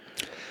 apparently.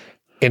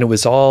 And it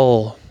was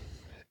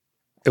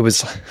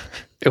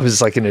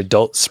like an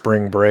adult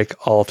spring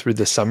break all through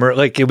the summer.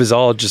 Like it was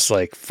all just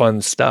like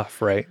fun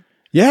stuff, right?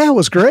 Yeah, it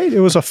was great.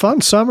 It was a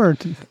fun summer,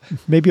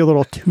 maybe a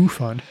little too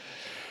fun.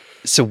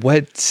 So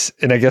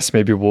and I guess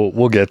maybe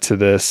we'll get to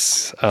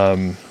this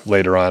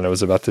later on. I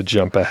was about to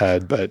jump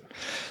ahead, but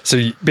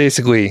so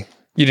basically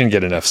you didn't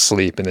get enough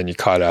sleep and then you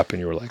caught up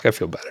and you were like, I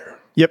feel better.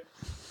 Yep.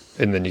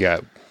 And then you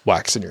got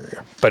wax in your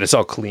ear, but it's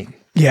all clean.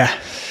 Yeah.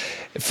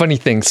 Funny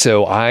thing.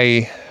 So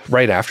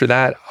right after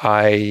that,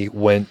 I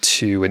went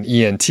to an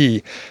ENT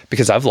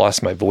because I've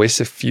lost my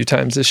voice a few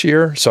times this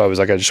year. So I was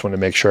like, I just want to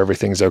make sure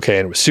everything's okay.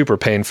 And it was super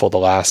painful the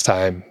last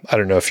time. I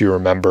don't know if you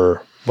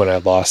remember when I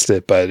lost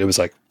it, but it was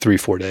like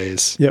 3-4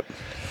 days. Yep.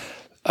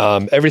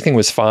 Everything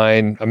was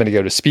fine. I'm going to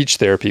go to speech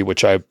therapy,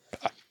 which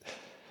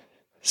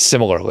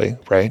similarly,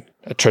 right?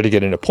 I tried to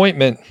get an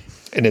appointment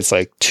and it's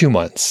like 2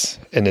 months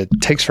and it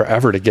takes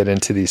forever to get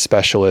into these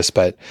specialists.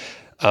 But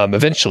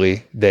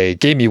eventually they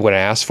gave me what I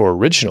asked for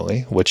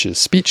originally, which is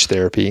speech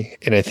therapy.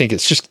 And I think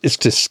it's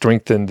to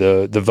strengthen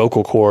the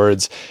vocal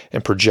cords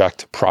and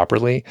project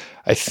properly.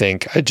 I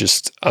think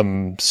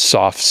I'm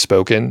soft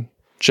spoken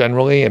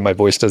generally, and my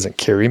voice doesn't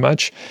carry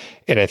much.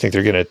 And I think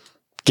they're going to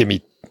give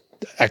me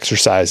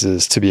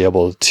exercises to be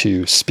able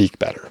to speak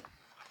better,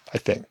 I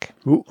think.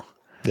 Ooh.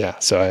 Yeah.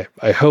 So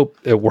I hope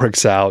it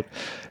works out,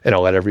 and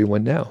I'll let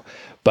everyone know.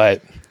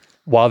 But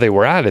while they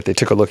were at it, they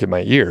took a look at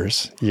my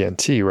ears,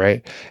 ENT,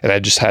 right? And I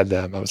just had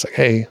them. I was like,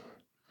 hey,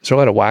 is there a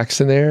lot of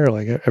wax in there?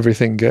 Like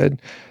everything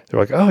good? They're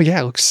like, oh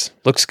yeah, looks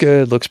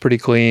good. Looks pretty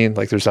clean.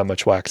 Like there's not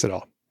much wax at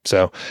all.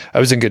 So I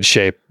was in good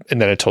shape.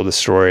 And then I told the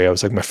story. I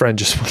was like, my friend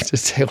just went to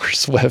Taylor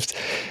Swift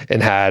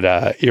and had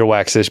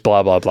earwax-ish,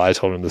 blah, blah, blah. I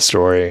told him the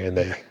story, and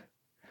they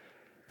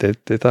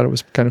thought it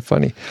was kind of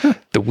funny. Huh.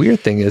 The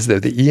weird thing is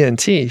that the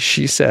ENT,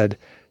 she said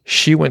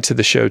she went to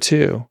the show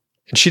too,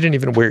 and she didn't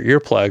even wear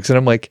earplugs. And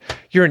I'm like,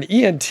 you're an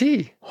ENT.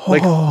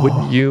 Like,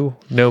 wouldn't you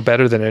know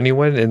better than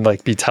anyone and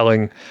like be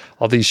telling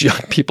all these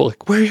young people,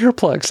 like, wear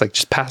earplugs, like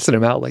just passing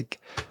them out like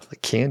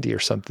candy or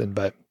something.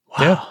 But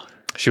yeah,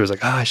 she was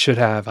like, I should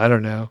have. I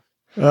don't know.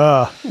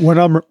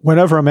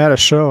 Whenever I'm at a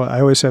show, I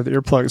always have the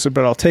earplugs,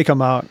 but I'll take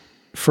them out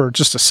for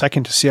just a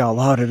second to see how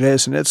loud it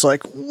is. And it's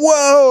like,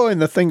 whoa.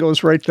 And the thing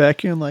goes right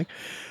back in. Like,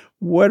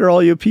 what are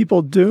all you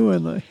people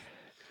doing? Like,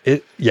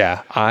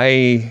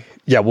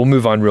 we'll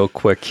move on real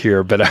quick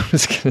here, but I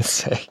was going to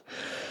say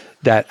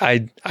that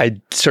I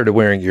started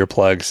wearing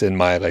earplugs in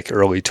my like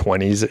early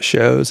 20s at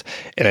shows,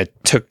 and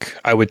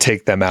I would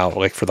take them out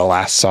like for the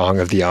last song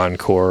of the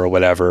encore or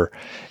whatever.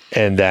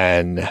 And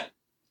then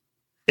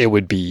it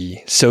would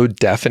be so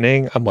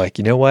deafening. I'm like,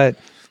 you know what?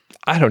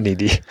 I don't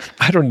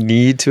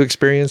need to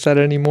experience that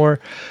anymore.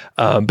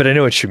 But I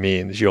know what you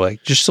mean. You're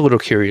like, just a little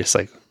curious,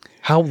 like,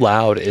 how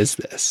loud is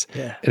this?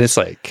 Yeah. And it's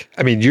like,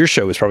 I mean, your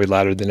show is probably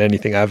louder than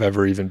anything I've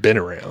ever even been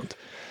around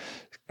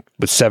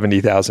with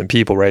 70,000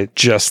 people, right?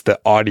 Just the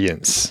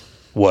audience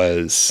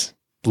was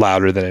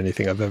louder than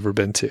anything I've ever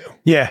been to.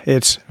 Yeah,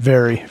 it's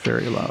very,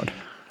 very loud.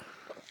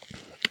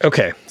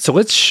 Okay, so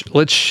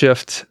let's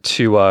shift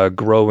to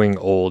growing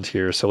old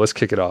here. So let's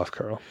kick it off,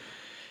 Carl.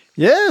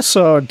 Yeah,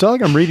 so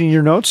Doug, I'm reading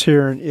your notes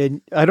here,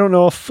 and I don't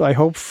know if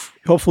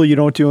hopefully you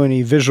don't do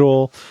any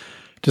visual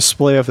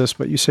display of this,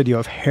 but you said you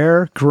have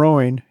hair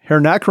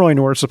not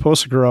growing where it's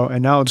supposed to grow,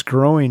 and now it's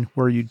growing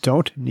where you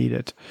don't need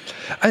it.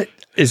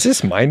 Is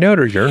this my note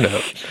or your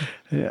note?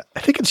 Yeah, I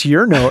think it's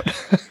your note.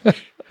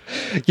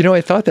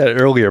 I thought that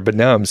earlier, but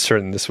now I'm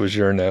certain this was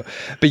your note.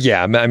 But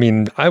yeah, I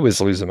mean, I was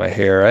losing my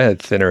hair. I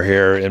had thinner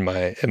hair in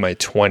my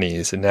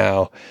 20s, and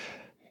now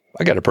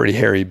I got a pretty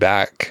hairy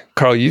back.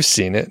 Carl, you've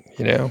seen it,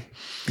 you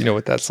know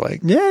what that's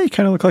like. Yeah, you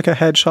kind of look like a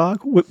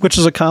hedgehog, which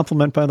is a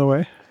compliment, by the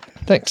way.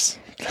 Thanks.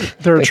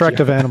 They're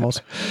attractive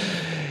animals.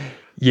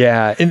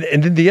 Yeah. And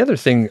then the other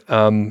thing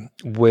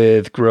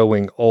with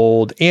growing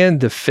old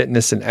and the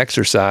fitness and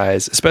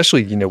exercise,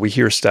 especially, we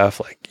hear stuff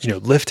like,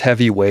 lift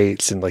heavy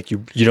weights and like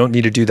you don't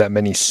need to do that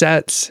many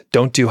sets.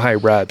 Don't do high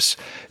reps.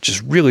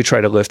 Just really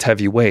try to lift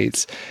heavy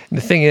weights. And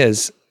the thing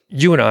is,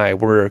 you and I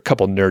were a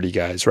couple nerdy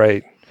guys,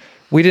 right?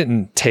 We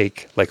didn't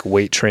take like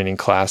weight training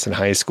class in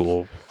high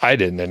school. I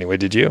didn't anyway.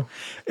 Did you?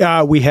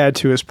 We had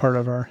to as part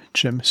of our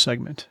gym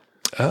segment.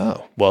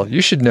 Oh, well, you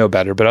should know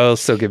better, but I'll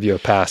still give you a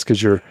pass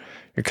because you're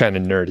kind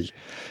of nerdy.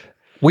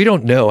 We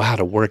don't know how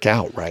to work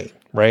out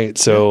right?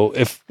 So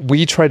if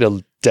we try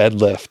to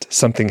deadlift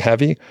something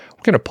heavy,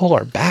 we're going to pull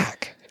our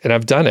back. And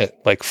I've done it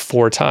like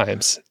 4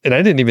 times. And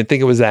I didn't even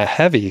think it was that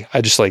heavy.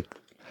 I just I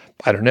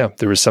don't know.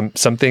 There was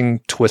something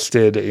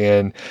twisted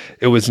and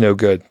it was no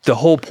good. The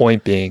whole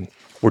point being,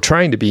 we're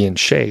trying to be in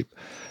shape,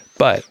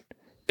 but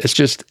it's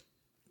just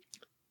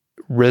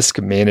risk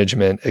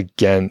management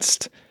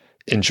against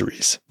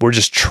injuries. We're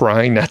just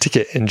trying not to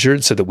get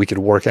injured so that we could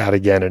work out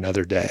again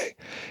another day.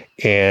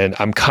 And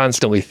I'm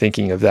constantly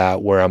thinking of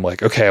that where I'm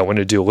like, okay, I want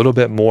to do a little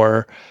bit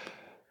more,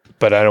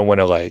 but I don't want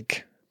to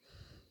like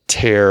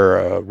tear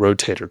a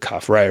rotator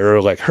cuff, right?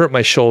 Or like hurt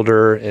my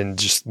shoulder and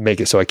just make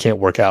it so I can't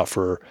work out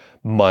for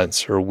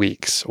months or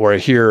weeks. Or I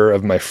hear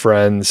of my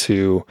friends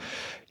who,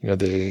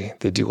 they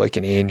do like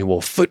an annual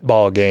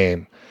football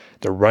game.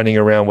 They're running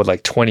around with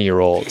like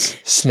 20-year-olds,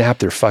 snap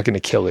their fucking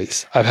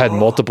Achilles. I've had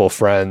multiple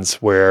friends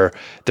where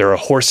they're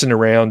horsing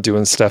around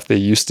doing stuff they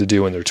used to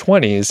do in their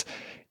 20s,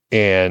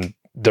 and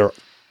they're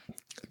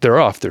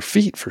off their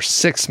feet for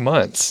 6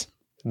 months,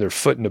 and their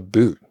foot in a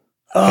boot.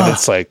 And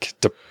it's like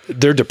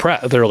they're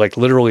depressed. They're like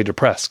literally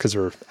depressed because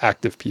they're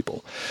active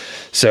people.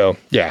 So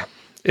yeah,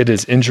 it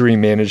is injury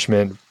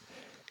management,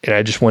 and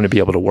I just want to be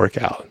able to work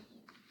out.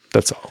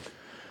 That's all.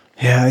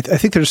 Yeah, I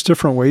think there's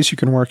different ways you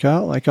can work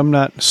out. Like I'm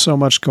not so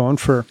much going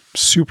for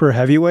super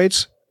heavy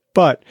weights,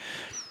 but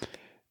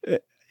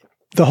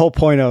the whole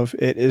point of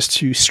it is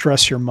to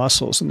stress your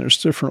muscles, and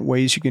there's different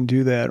ways you can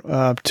do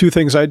that. 2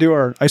 things I do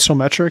are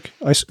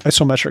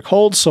isometric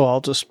holds. So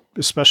I'll just,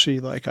 especially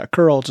like a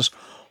curl, just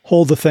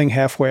hold the thing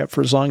halfway up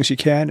for as long as you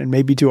can, and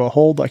maybe do a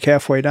hold like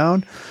halfway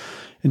down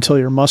until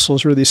your muscle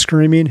is really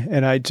screaming.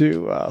 And I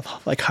do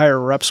like higher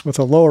reps with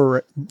a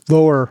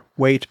lower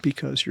weight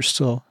because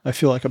I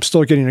feel like I'm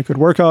still getting a good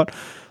workout.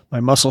 My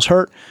muscles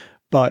hurt,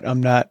 but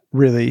I'm not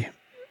really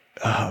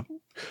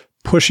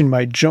pushing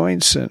my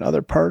joints and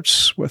other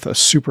parts with a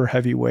super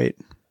heavy weight.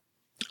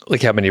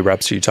 Like how many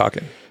reps are you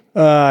talking?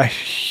 I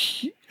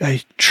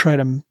try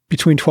to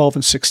between 12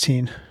 and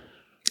 16.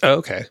 Oh,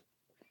 okay.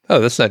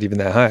 Oh, that's not even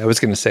that high. I was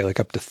going to say like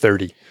up to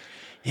 30.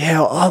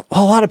 Yeah,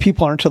 a lot of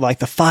people aren't to like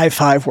the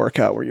 5-5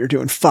 workout where you're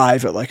doing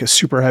 5 at like a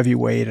super heavy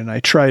weight, and I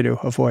try to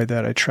avoid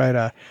that. I try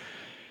to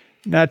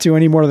not do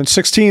any more than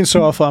 16.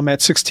 So if I'm at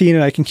 16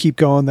 and I can keep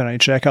going, then I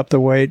jack up the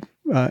weight.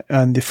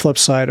 On the flip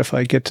side, if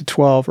I get to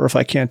 12, or if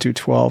I can't do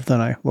 12, then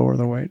I lower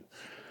the weight.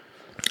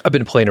 I've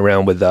been playing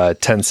around with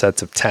 10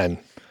 sets of 10.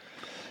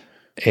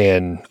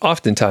 And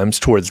oftentimes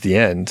towards the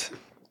end,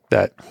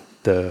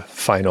 the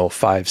final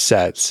 5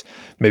 sets,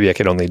 maybe I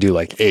could only do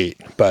like 8,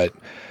 but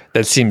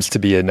that seems to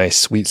be a nice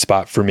sweet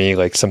spot for me,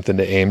 like something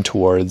to aim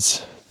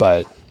towards.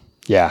 But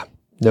yeah,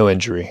 no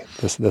injury.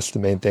 That's the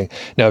main thing.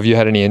 Now, have you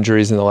had any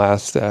injuries in the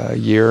last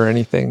year or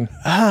anything?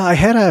 I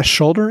had a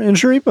shoulder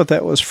injury, but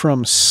that was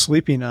from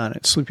sleeping on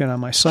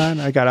my side.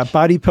 I got a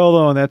body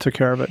pillow, and that took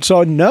care of it.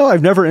 So no,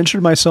 I've never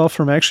injured myself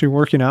from actually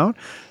working out,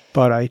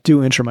 but I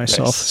do injure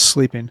myself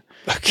sleeping.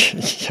 Okay,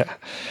 yeah.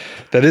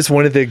 That is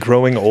one of the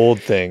growing old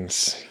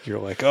things. You're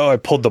like, oh, I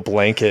pulled the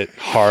blanket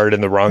hard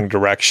in the wrong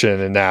direction,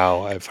 and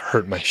now I've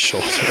hurt my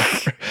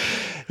shoulder.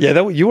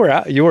 Yeah, you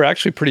were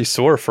actually pretty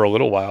sore for a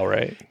little while,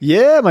 right?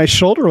 Yeah, my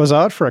shoulder was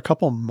out for a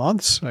couple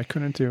months. I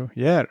couldn't do.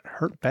 Yeah, it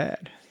hurt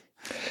bad.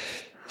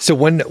 So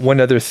one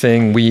other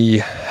thing we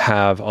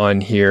have on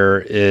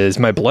here is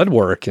my blood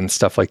work and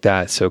stuff like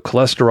that. So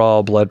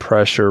cholesterol, blood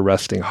pressure,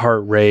 resting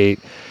heart rate,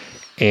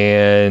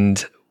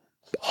 and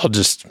I'll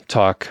just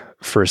talk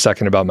for a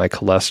second about my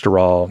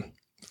cholesterol.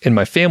 In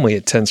my family,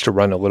 it tends to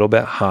run a little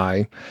bit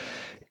high,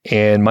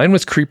 and mine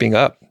was creeping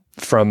up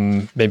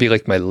from maybe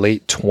like my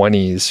late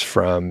 20s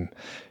from,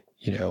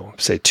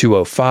 say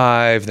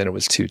 205, then it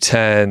was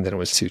 210, then it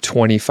was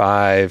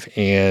 225.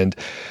 And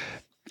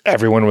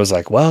everyone was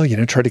like, well,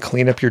 try to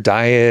clean up your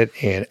diet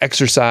and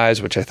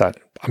exercise, which I thought,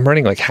 I'm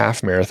running like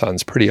half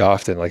marathons pretty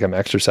often. Like I'm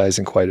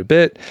exercising quite a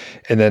bit.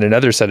 And then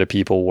another set of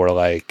people were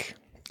like,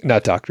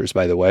 not doctors,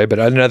 by the way, but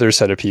another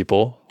set of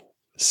people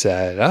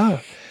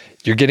said,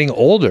 you're getting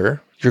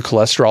older. Your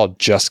cholesterol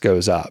just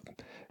goes up.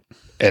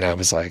 And I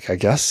was like, I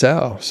guess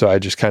so. So I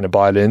just kind of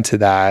bought into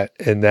that.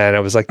 And then I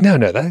was like, no,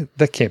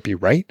 that can't be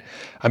right.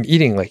 I'm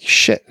eating like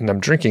shit and I'm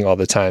drinking all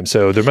the time.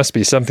 So there must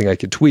be something I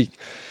could tweak.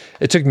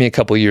 It took me a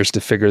couple of years to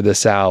figure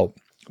this out.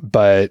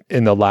 But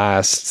in the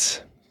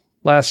last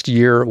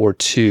year or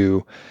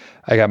two,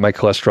 I got my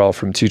cholesterol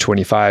from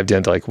 225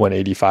 down to like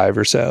 185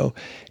 or so.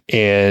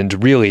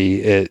 And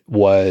really it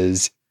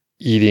was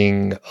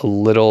eating a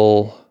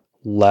little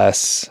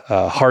less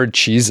hard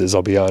cheeses,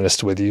 I'll be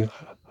honest with you.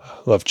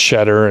 Love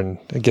cheddar and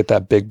get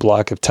that big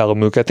block of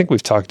Tillamook. I think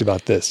we've talked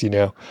about this, you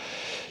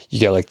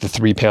get like the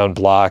 3-pound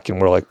block and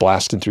we're like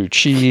blasting through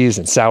cheese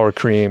and sour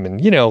cream and,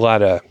 a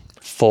lot of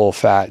full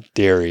fat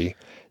dairy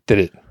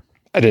that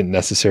I didn't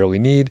necessarily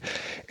need.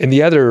 And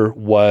the other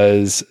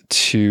was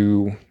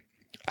to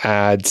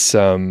add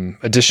some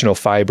additional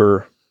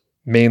fiber,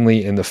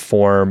 mainly in the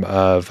form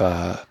of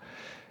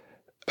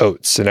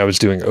oats. And I was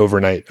doing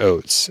overnight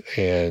oats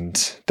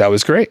and that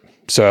was great.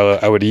 So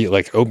I would eat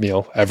like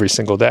oatmeal every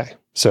single day.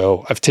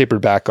 So I've tapered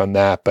back on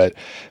that, but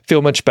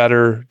feel much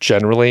better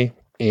generally.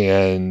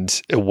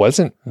 And it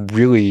wasn't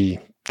really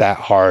that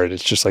hard.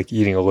 It's just like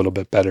eating a little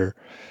bit better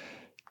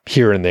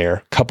here and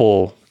there.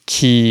 Couple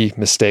key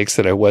mistakes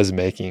that I was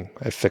making,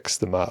 I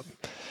fixed them up.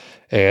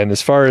 And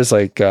as far as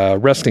like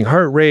resting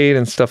heart rate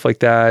and stuff like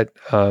that,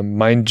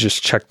 mine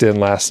just checked in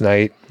last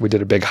night. We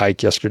did a big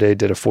hike yesterday,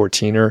 did a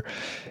 14er,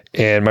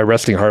 and my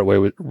resting heart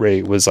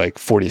rate was like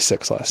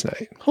 46 last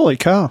night. Holy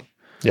cow.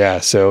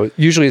 Yeah. So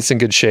usually it's in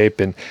good shape.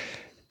 And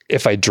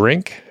if I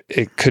drink,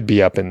 it could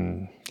be up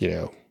in,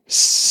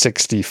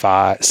 60,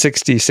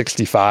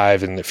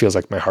 65, and it feels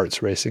like my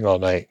heart's racing all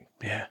night.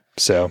 Yeah.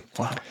 So,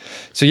 wow.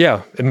 So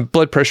yeah. And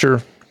blood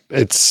pressure,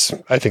 I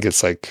think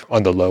it's like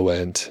on the low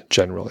end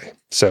generally.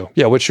 So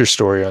yeah. What's your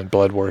story on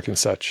blood work and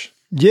such?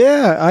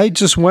 Yeah. I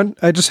just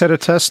had a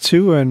test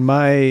too, and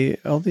my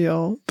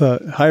LDL,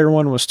 the higher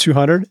one was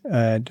 200,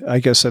 and I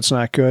guess that's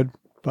not good.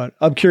 But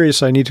I'm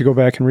curious, I need to go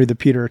back and read the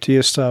Peter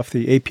Attia stuff,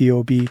 the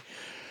ApoB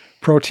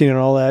protein and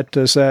all that.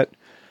 Does that,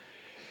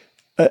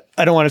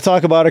 I don't want to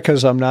talk about it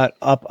because I'm not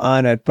up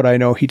on it, but I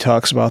know he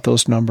talks about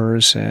those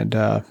numbers and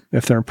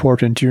if they're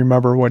important. Do you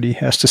remember what he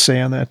has to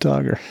say on that,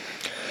 Doug? Or?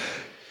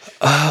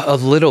 A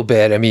little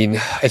bit. I mean,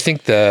 I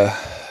think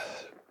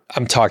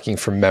I'm talking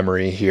from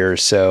memory here.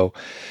 So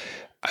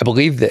I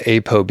believe the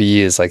ApoB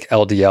is like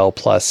LDL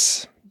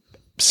plus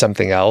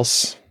something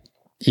else,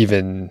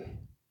 even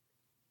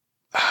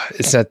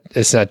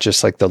it's not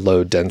just like the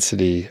low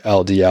density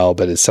LDL,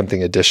 but it's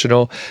something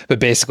additional. But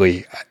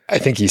basically, I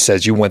think he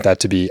says you want that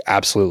to be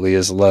absolutely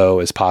as low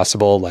as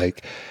possible,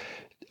 like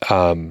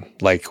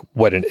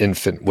what an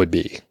infant would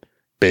be,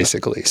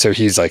 basically. So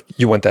he's like,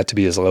 you want that to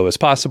be as low as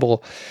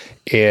possible.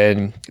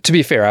 And to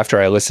be fair,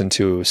 after I listened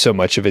to so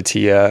much of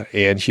Attia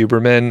and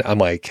Huberman, I'm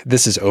like,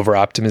 this is over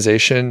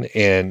optimization.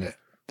 And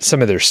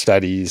some of their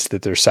studies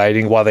that they're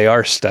citing, while they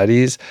are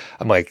studies,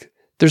 I'm like,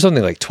 there's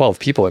only like 12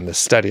 people in this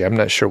study. I'm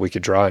not sure we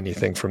could draw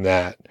anything from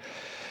that.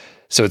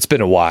 So it's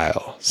been a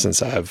while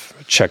since I've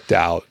checked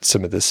out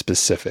some of the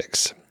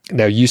specifics.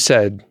 Now you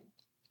said,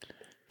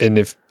 and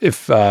if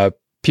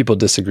people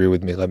disagree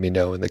with me, let me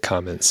know in the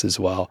comments as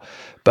well.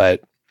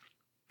 But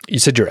you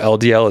said your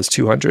LDL is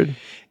 200?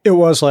 It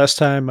was last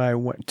time I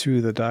went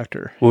to the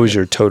doctor. What was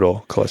your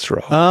total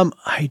cholesterol?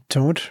 I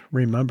don't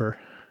remember.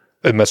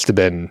 It must have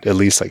been at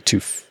least like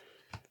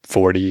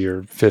 240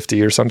 or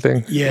 50 or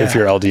something. Yeah. If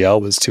your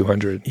LDL was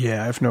 200.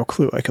 Yeah, I have no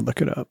clue. I could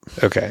look it up.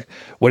 Okay.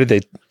 What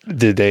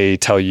did they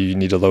tell you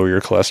need to lower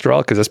your cholesterol?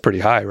 Because that's pretty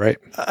high, right?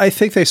 I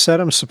think they said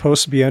I'm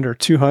supposed to be under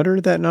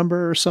 200, that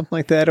number or something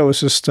like that. It was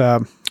just...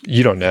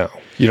 you don't know.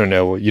 You don't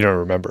know. You don't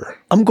remember.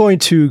 I'm going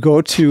to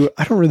go to...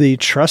 I don't really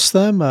trust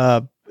them.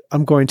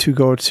 I'm going to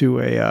go to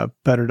a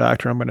better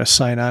doctor. I'm going to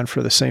sign on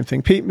for the same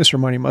thing Pete, Mr.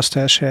 Money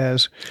Mustache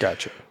has.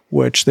 Gotcha.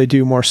 Which they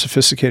do more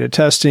sophisticated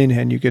testing,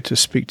 and you get to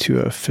speak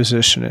to a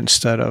physician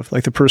instead of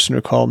like the person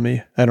who called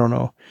me. I don't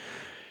know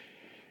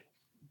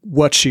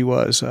what she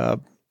was.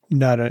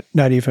 Not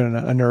even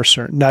a nurse,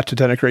 or not to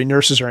denigrate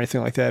nurses or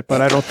anything like that.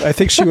 But I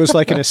think she was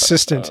like an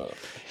assistant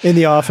in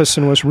the office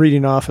and was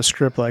reading off a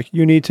script like,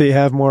 you need to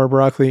have more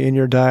broccoli in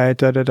your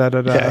diet,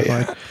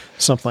 like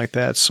something like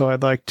that. So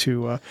I'd like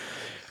to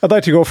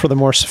go for the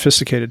more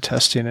sophisticated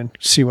testing and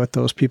see what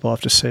those people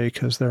have to say,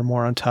 because they're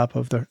more on top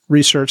of the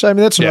research. I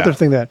mean, that's another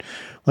thing that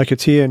like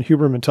Attia and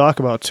Huberman talk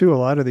about too. A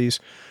lot of these,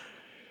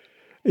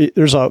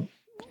 there's a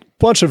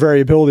bunch of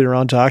variability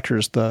around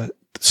doctors. The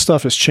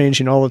stuff is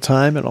changing all the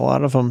time, and a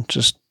lot of them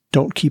just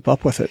don't keep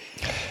up with it.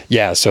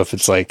 Yeah. So if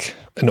it's like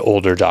an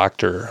older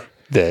doctor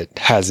that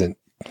hasn't,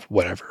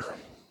 whatever,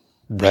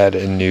 read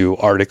a new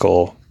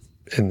article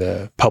in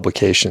the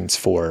publications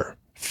for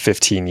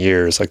 15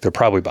 years, like they're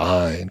probably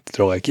behind.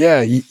 They're like,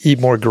 yeah, eat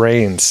more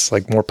grains,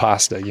 like more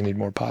pasta. You need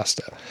more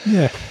pasta.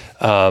 Yeah.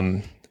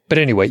 But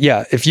anyway,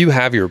 yeah, if you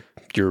have your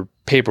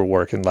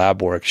paperwork and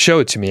lab work, show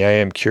it to me. I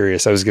am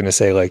curious. I was going to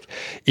say, like,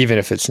 even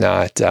if it's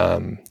not,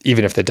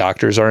 even if the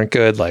doctors aren't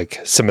good, like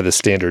some of the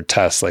standard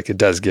tests, like it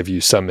does give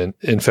you some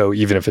info,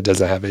 even if it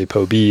doesn't have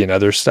ApoB and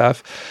other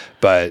stuff.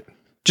 But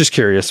just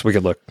curious, we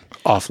could look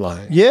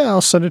offline. Yeah,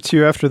 I'll send it to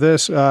you after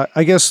this.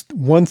 I guess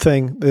one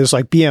thing is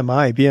like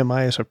BMI.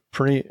 BMI is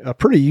a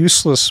pretty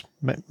useless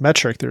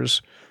metric.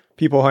 There's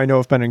people I know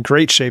have been in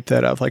great shape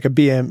that have like a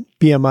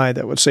BMI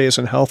that would say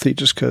isn't healthy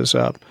just because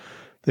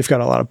they've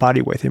got a lot of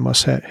body weight. They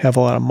must have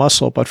a lot of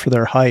muscle, but for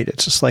their height,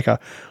 it's just like a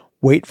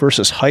weight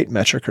versus height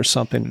metric or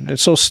something.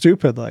 It's so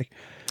stupid. Like,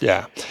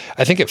 yeah,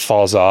 I think it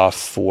falls off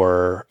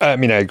for, I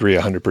mean, I agree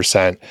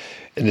 100%.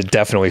 And it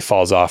definitely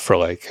falls off for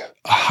like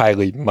a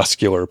highly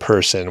muscular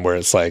person where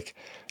it's like,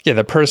 yeah,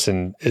 the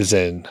person is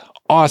in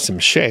awesome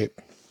shape.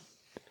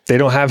 They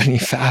don't have any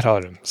fat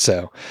on them.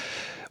 So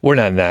we're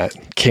not in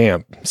that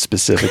camp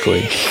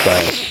specifically,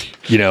 but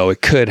you know,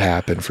 it could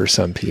happen for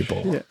some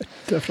people. Yeah,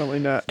 definitely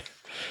not.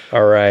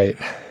 All right.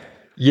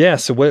 Yeah.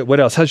 So what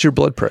else? How's your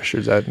blood pressure?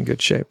 Is that in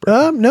good shape?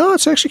 No,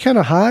 it's actually kind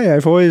of high.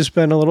 I've always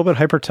been a little bit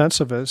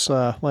hypertensive. It's,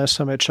 last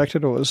time I checked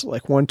it, it was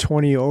like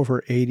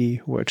 120/80,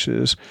 which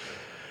is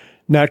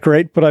not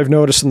great. But I've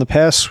noticed in the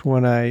past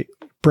when I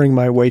bring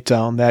my weight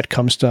down, that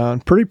comes down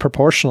pretty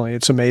proportionally.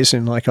 It's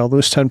amazing. Like I'll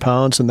lose 10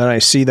 pounds and then I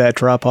see that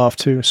drop off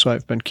too. So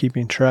I've been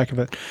keeping track of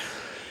it.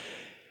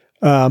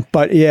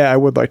 But yeah, I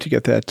would like to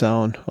get that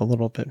down a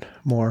little bit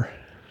more.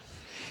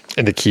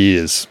 And the key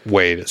is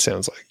weight, it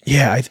sounds like.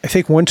 Yeah, I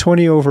think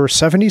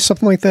 120/70,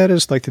 something like that,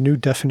 is like the new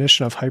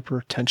definition of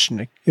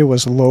hypertension. It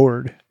was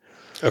lowered.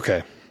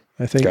 Okay.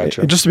 I think,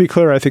 gotcha. Just to be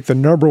clear, I think the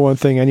number one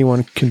thing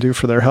anyone can do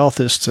for their health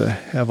is to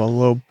have a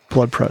low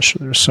blood pressure.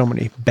 There's so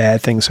many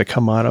bad things that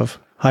come out of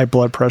high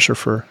blood pressure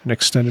for an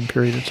extended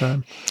period of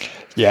time.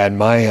 Yeah, and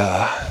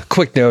my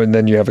quick note, and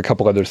then you have a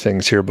couple other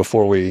things here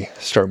before we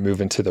start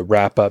moving to the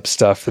wrap-up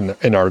stuff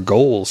and our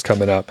goals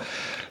coming up.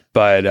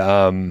 But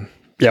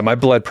yeah, my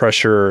blood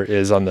pressure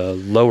is on the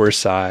lower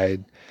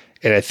side,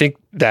 and I think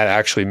that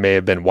actually may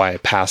have been why I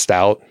passed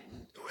out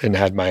and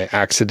had my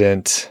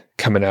accident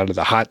coming out of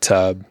the hot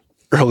tub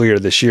earlier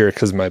this year,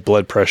 because my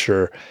blood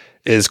pressure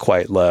is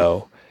quite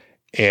low,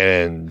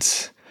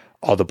 and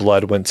all the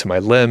blood went to my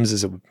limbs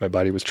as my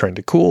body was trying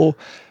to cool.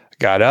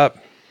 Got up,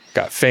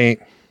 got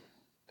faint,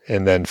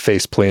 and then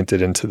face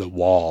planted into the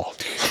wall.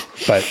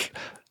 But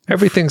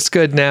everything's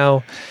good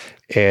now,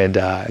 and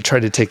I try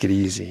to take it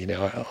easy. You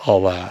know,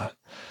 I'll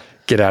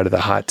get out of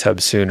the hot tub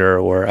sooner,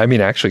 or I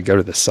mean, actually go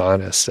to the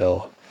sauna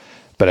still,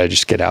 but I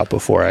just get out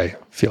before I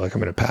feel like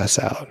I'm going to pass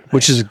out,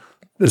 which is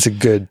a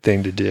good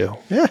thing to do.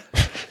 Yeah.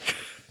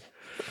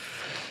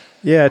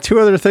 Yeah. Two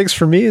other things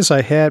for me is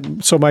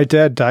so my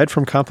dad died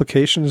from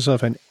complications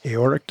of an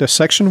aortic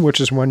dissection, which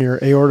is when your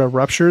aorta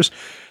ruptures.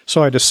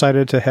 So I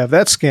decided to have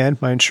that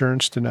scanned. My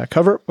insurance did not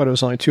cover it, but it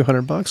was only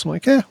 $200. I'm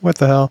like, what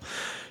the hell?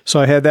 So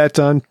I had that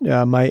done.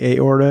 My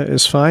aorta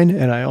is fine.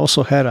 And I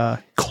also had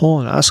a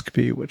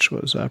colonoscopy, which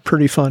was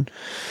pretty fun.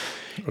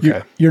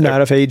 Okay. You're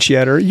not of age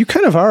yet, or you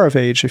kind of are of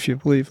age if you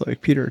believe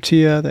like Peter or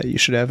Tia that you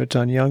should have it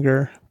done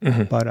younger.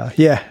 Mm-hmm. But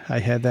yeah, I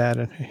had that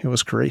and it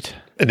was great.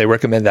 And they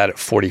recommend that at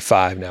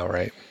 45 now,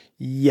 right?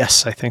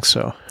 Yes, I think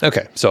so.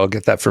 Okay. So I'll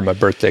get that for my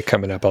birthday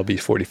coming up. I'll be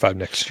 45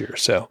 next year.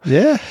 So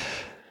yeah,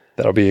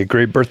 that'll be a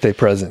great birthday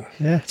present.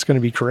 Yeah, it's going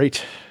to be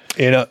great.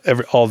 And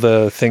all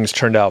the things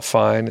turned out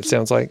fine, it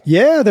sounds like?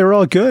 Yeah, they were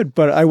all good.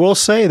 But I will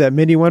say that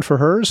Minnie went for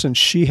hers and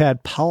she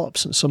had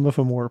polyps, and some of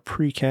them were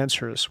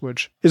precancerous,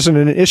 which isn't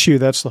an issue.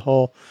 That's the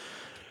whole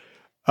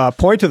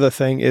point of the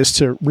thing, is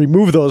to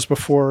remove those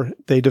before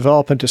they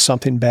develop into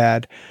something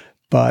bad.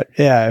 But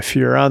yeah, if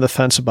you're on the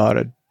fence about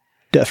it,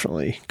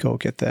 definitely go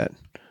get that.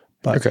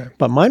 But, okay.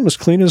 But mine was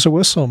clean as a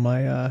whistle.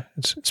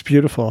 It's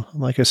beautiful.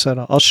 Like I said,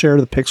 I'll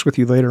share the pics with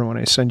you later when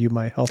I send you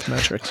my health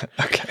metrics.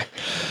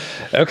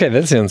 Okay,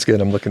 that sounds good.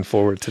 I'm looking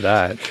forward to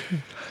that.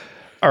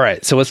 All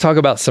right, so let's talk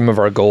about some of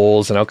our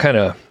goals, and I'll kind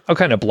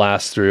of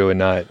blast through and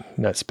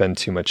not spend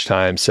too much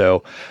time.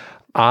 So,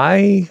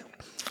 I'm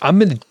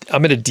in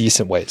a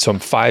decent weight. So I'm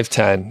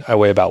 5'10". I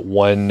weigh about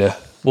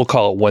we'll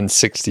call it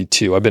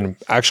 162. I've been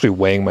actually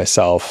weighing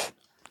myself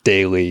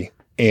daily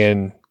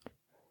and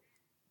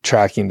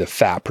tracking the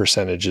fat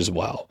percentage as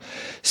well.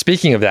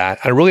 Speaking of that,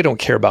 I really don't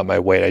care about my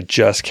weight. I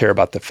just care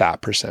about the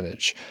fat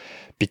percentage,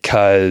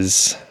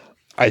 because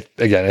I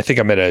think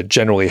I'm at a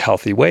generally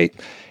healthy weight,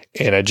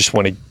 and I just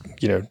want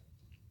to,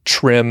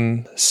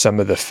 trim some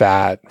of the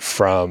fat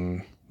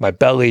from my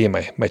belly and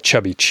my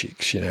chubby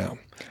cheeks,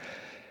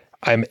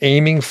 I'm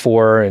aiming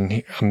for,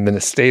 and I'm going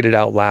to state it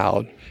out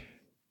loud,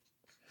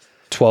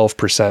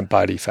 12%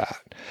 body fat.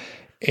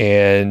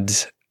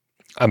 And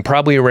I'm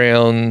probably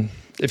around,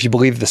 if you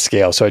believe the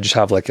scale, so I just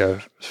have like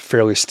a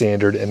fairly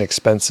standard,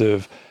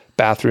 inexpensive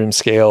bathroom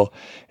scale,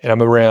 and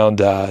I'm around,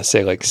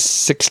 say like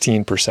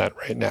 16%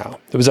 right now.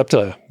 It was up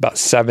to about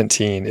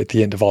 17 at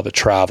the end of all the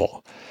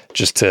travel,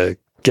 just to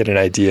get an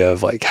idea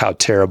of like how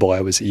terrible I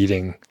was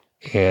eating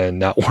and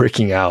not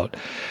working out.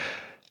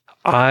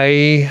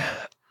 I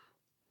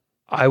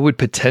would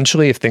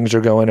potentially, if things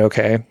are going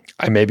okay,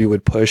 I maybe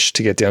would push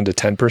to get down to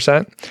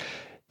 10%.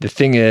 The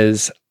thing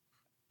is,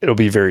 it'll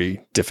be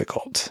very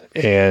difficult.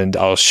 And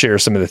I'll share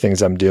some of the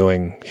things I'm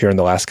doing here in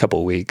the last couple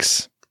of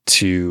weeks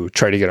to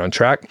try to get on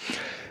track.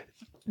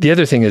 The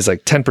other thing is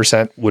like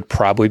 10% would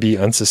probably be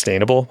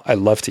unsustainable. I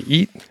love to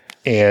eat,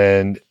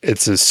 and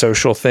it's a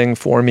social thing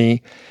for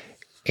me,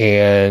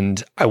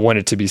 and I want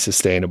it to be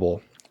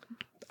sustainable.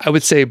 I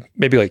would say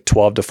maybe like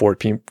 12 to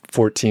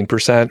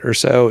 14% or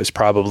so is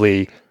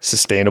probably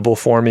sustainable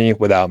for me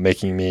without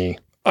making me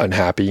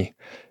unhappy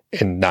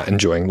and not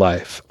enjoying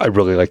life. I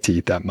really like to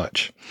eat that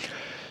much.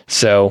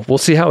 So we'll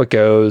see how it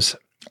goes.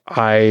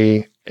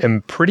 I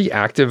am pretty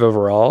active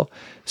overall,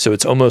 so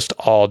it's almost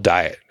all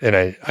diet, and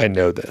I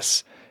know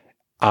this.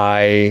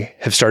 I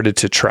have started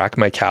to track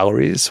my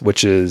calories,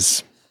 which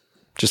is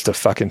just a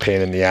fucking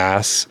pain in the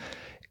ass,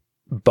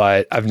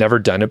 but I've never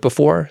done it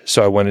before,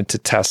 so I wanted to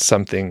test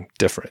something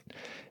different.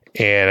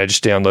 And I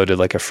just downloaded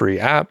like a free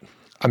app.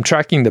 I'm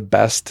tracking the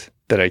best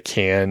that I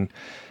can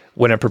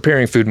when I'm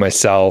preparing food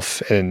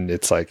myself, and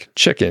it's like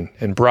chicken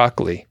and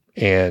broccoli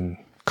and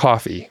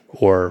coffee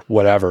or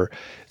whatever.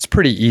 It's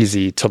pretty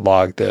easy to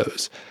log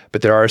those,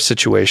 but there are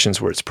situations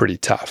where it's pretty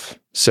tough.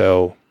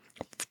 So,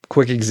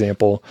 quick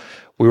example,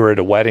 we were at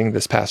a wedding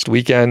this past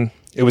weekend.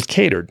 It was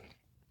catered.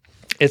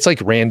 It's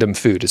like random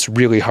food. It's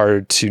really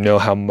hard to know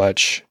how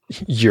much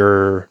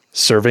you're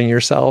serving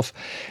yourself,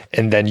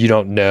 and then you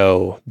don't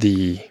know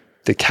the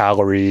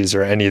calories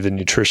or any of the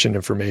nutrition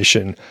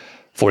information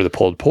for the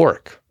pulled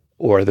pork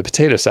or the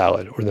potato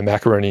salad or the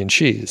macaroni and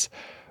cheese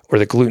or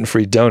the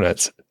gluten-free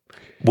donuts,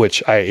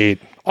 which I ate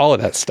all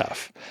of that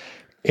stuff.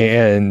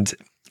 And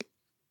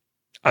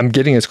I'm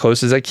getting as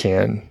close as I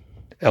can.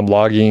 I'm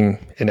logging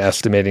and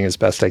estimating as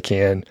best I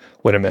can.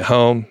 When I'm at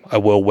home, I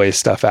will weigh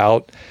stuff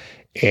out.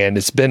 And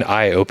it's been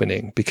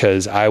eye-opening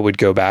because I would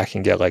go back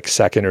and get like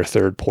second or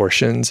third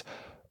portions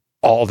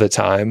all the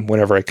time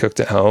whenever I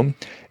cooked at home.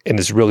 And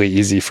it's really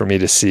easy for me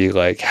to see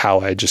like how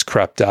I just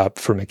crept up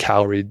from a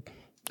calorie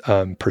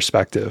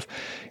perspective.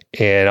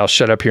 And I'll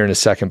shut up here in a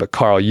second, but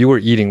Carl,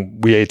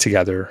 we ate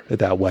together at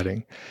that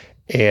wedding,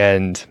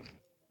 and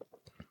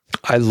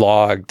I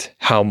logged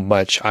how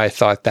much I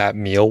thought that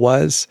meal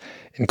was,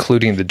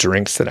 including the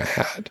drinks that I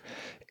had.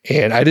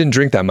 And I didn't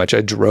drink that much.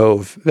 I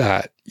drove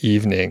that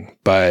evening,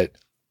 but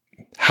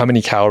how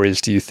many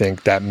calories do you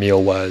think that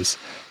meal was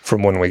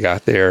from when we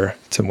got there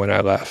to when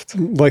I left?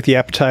 Like the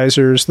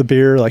appetizers, the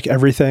beer, like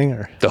everything?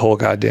 Or the whole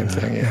goddamn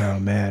thing, yeah. Oh,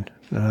 man.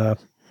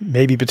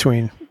 Maybe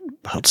between,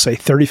 I'll say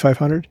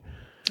 3,500?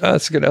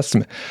 That's a good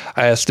estimate.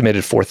 I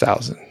estimated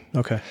 4,000.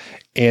 Okay.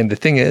 And the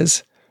thing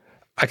is,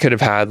 I could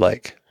have had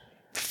like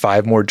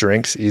 5 more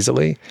drinks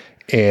easily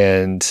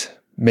and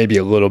maybe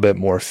a little bit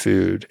more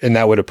food. And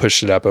that would have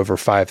pushed it up over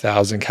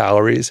 5,000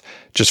 calories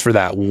just for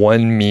that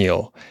one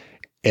meal.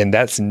 And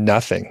that's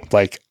nothing.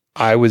 Like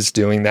I was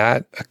doing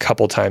that a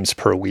couple times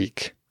per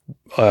week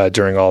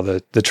during all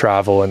the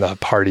travel and the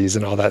parties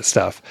and all that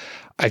stuff.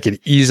 I could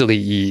easily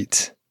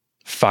eat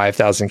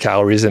 5,000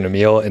 calories in a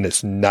meal, and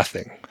it's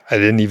nothing. I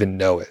didn't even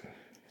know it.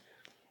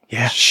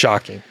 Yeah.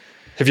 Shocking.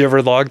 Have you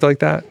ever logged like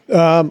that?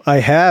 I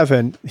have.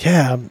 And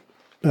yeah,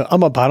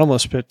 I'm a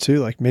bottomless pit too.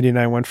 Like Mindy and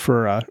I went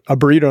for a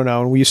burrito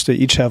now, and we used to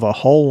each have a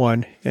whole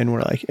one, and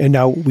we're like, and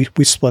now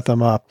we split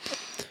them up.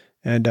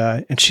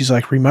 And she's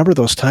like, remember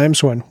those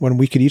times when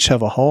we could each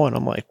have a whole? And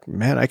I'm like,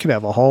 man, I could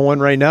have a whole one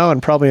right now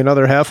and probably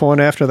another half one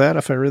after that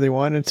if I really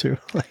wanted to.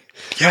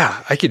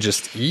 Yeah, I could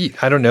just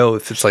eat. I don't know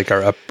if it's like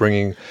our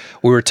upbringing.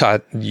 We were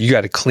taught you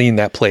got to clean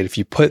that plate. If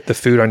you put the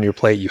food on your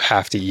plate, you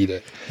have to eat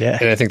it. Yeah.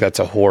 And I think that's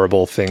a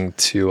horrible thing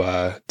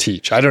to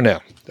teach. I don't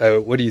know.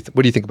 What do you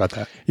think about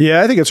that?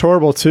 Yeah, I think it's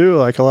horrible too.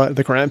 Like a lot of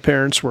the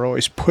grandparents were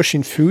always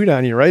pushing food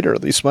on you, right? Or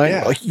at least mine.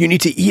 Yeah. Like, you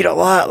need to eat a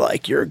lot.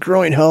 Like, you're a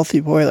growing healthy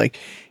boy. Like,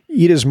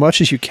 eat as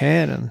much as you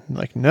can. And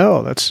like,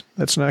 no, that's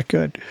not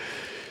good.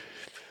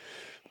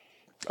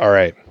 All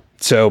right.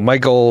 So my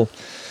goal,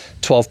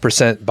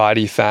 12%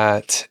 body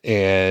fat,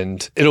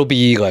 and it'll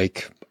be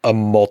like a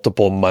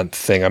multiple month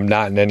thing. I'm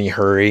not in any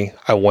hurry.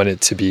 I want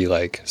it to be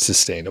like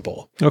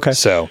sustainable. Okay.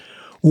 So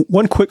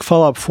one quick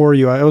follow-up for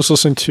you. I was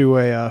listening to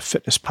a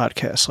fitness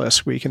podcast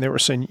last week, and they were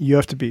saying you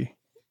have to be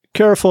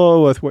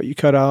careful with what you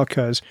cut out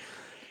because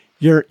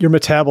your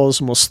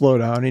metabolism will slow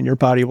down and your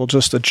body will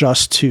just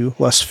adjust to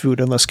less food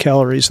and less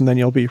calories, and then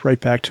you'll be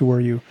right back to where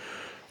you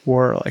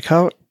were. Like,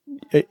 how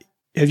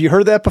have you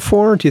heard that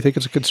before? Do you think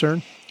it's a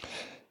concern?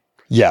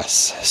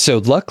 Yes. So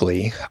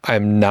luckily,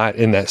 I'm not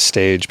in that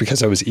stage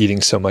because I was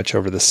eating so much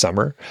over the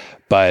summer.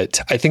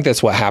 But I think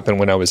that's what happened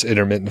when I was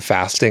intermittent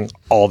fasting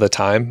all the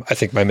time. I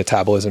think my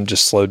metabolism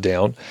just slowed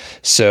down.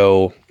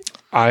 So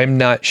I'm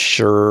not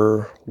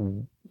sure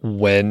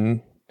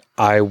when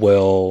I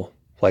will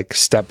like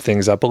step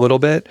things up a little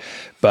bit,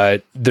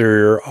 but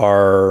there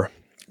are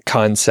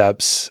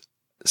concepts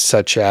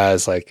such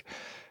as like,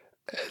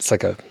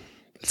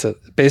 it's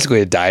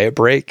basically a diet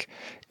break.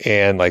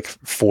 And like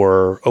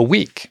for a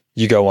week,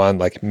 you go on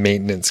like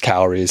maintenance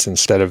calories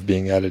instead of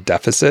being at a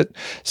deficit.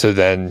 So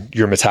then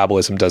your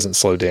metabolism doesn't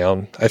slow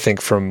down. I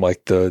think from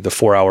like the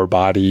 4-hour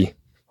body,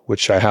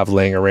 which I have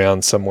laying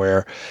around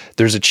somewhere,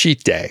 there's a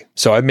cheat day.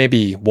 So I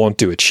maybe won't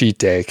do a cheat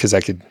day because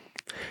I could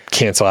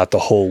cancel out the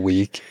whole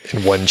week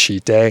in one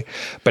cheat day,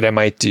 but I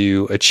might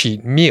do a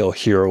cheat meal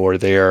here or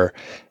there.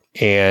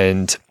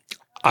 And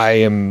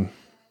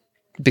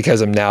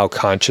because I'm now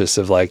conscious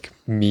of like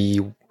me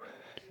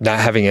not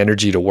having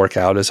energy to work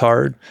out as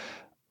hard,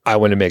 I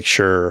want to make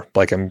sure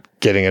like I'm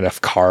getting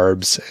enough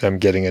carbs and I'm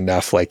getting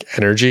enough like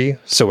energy.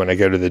 So when I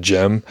go to the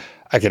gym,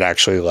 I could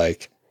actually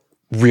like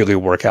really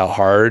work out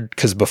hard.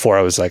 Cause before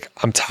I was like,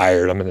 I'm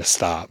tired, I'm going to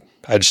stop.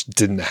 I just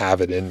didn't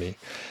have it in me.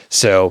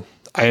 So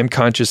I am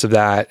conscious of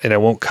that and I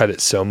won't cut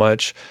it so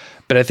much,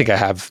 but I think I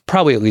have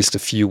probably at least a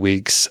few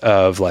weeks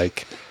of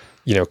like,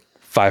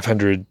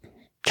 500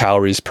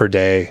 calories per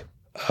day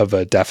of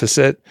a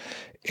deficit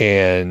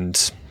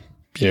and,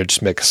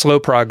 just make slow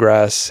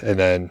progress and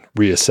then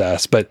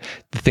reassess. But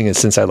the thing is,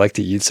 since I like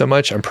to eat so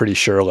much, I'm pretty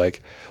sure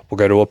like we'll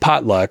go to a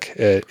potluck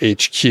at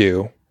HQ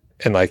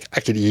and like I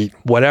could eat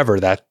whatever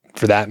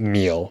for that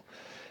meal,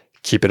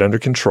 keep it under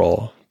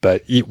control,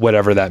 but eat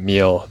whatever that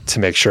meal to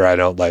make sure I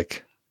don't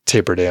like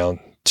taper down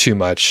too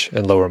much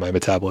and lower my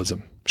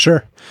metabolism.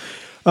 Sure.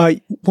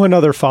 One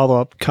other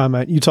follow-up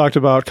comment. You talked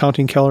about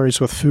counting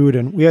calories with food,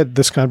 and we had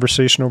this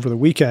conversation over the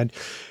weekend.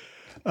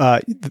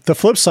 The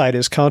flip side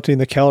is counting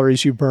the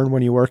calories you burn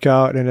when you work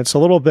out, and it's a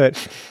little bit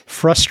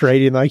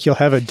frustrating. Like you'll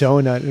have a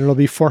donut and it'll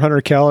be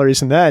 400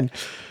 calories, and then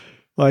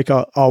like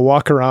I'll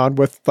walk around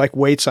with like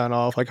weights on,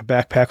 all like a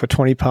backpack with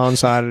 20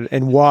 pounds on it,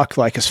 and walk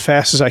like as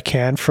fast as I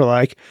can for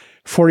like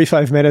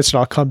 45 minutes, and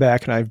I'll come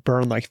back and I've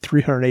burned like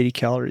 380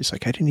 calories.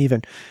 Like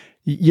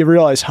you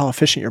realize how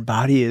efficient your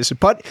body is,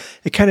 but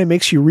it kind of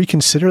makes you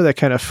reconsider that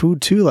kind of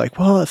food too. Like,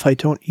 well, if I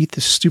don't eat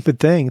this stupid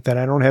thing, then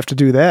I don't have to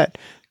do that.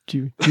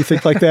 Do you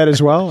think like that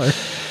as well? Or?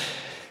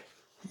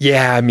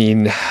 Yeah, I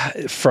mean,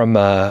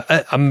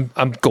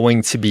 I'm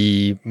going to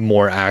be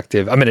more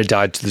active. I'm going to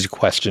dodge the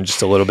question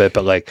just a little bit,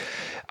 but like,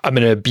 I'm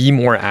going to be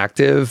more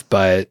active.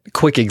 But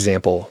quick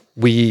example,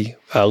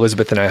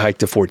 Elizabeth and I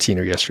hiked to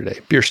 14er yesterday,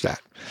 Bierstadt.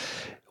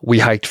 We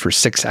hiked for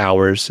 6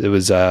 hours. It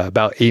was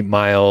about 8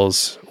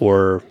 miles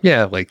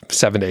like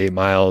 7 to 8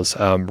 miles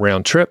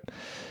round trip.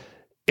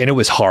 And it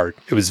was hard.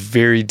 It was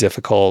very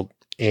difficult.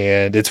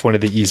 And it's one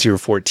of the easier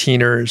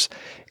 14ers.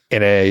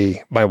 And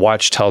my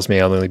watch tells me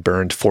I only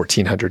burned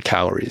 1,400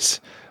 calories,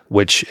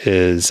 which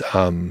is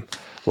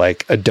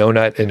like a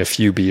donut and a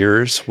few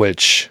beers,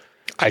 which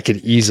I could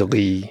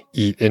easily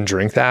eat and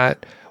drink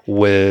that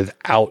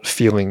without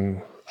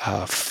feeling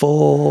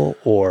full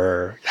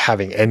or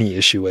having any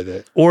issue with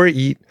it, or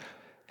eat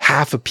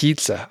half a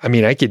pizza. I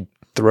mean, I could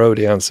throw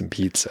down some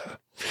pizza.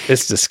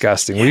 It's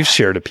disgusting. Yeah. We've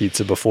shared a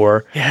pizza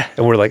before,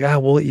 and we're like,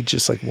 we'll eat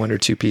just like 1 or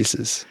 2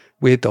 pieces.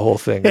 We ate the whole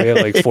thing. We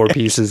had like 4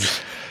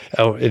 pieces.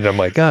 Oh, and I'm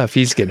like, if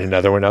he's getting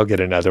another one, I'll get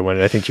another one.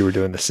 And I think you were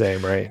doing the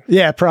same, right?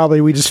 Yeah, probably.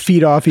 We just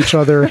feed off each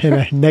other in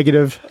a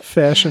negative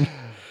fashion.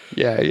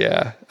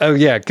 Yeah. Oh,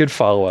 yeah. Good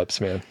follow-ups,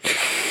 man.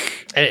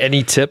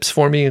 Any tips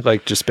for me,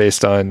 like just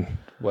based on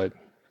what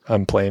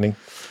I'm planning?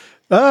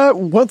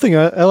 One thing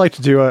I like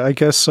to do, I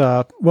guess,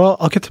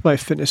 I'll get to my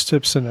fitness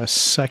tips in a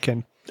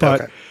second.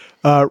 But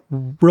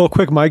real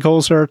quick, my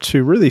goals are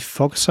to really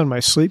focus on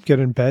my sleep, get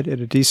in bed at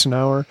a decent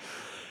hour.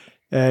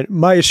 And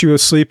my issue with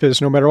sleep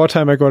is no matter what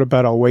time I go to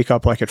bed, I'll wake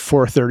up like at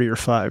 4:30 or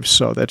 5.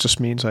 So that just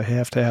means I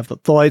have to have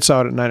the lights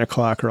out at 9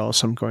 o'clock or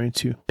else I'm going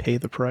to pay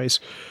the price.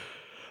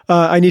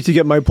 I need to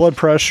get my blood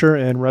pressure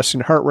and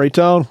resting heart rate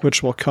down,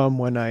 which will come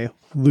when I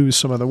lose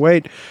some of the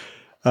weight.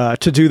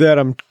 To do that,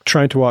 I'm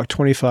trying to walk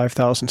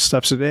 25,000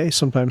 steps a day,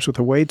 sometimes with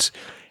the weights.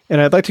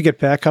 And I'd like to get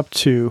back up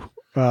to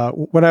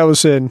when I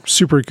was in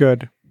super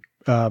good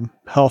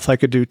health, I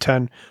could do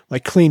 10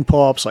 like clean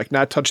pull-ups, like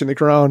not touching the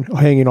ground,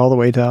 hanging all the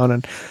way down.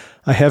 And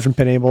I haven't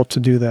been able to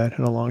do that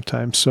in a long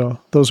time. So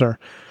those are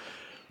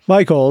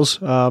my goals.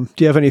 Do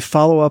you have any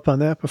follow-up on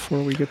that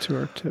before we get to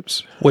our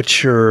tips?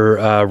 What's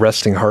your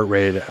resting heart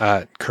rate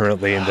at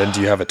currently? And then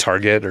do you have a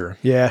target or?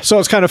 Yeah. So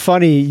it's kind of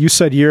funny. You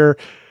said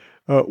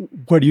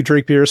when you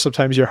drink beer,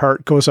 sometimes your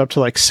heart goes up to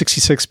like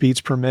 66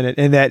 beats per minute.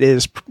 And that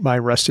is my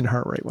resting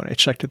heart rate when I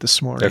checked it this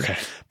morning. Okay.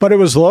 But it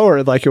was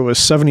lower. Like it was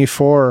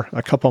 74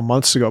 a couple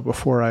months ago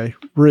before I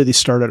really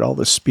started all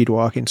this speed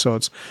walking. So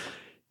it's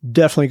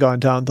definitely gone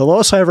down. The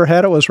lowest I ever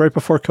had it was right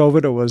before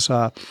COVID. It was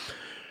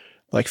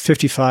like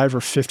 55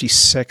 or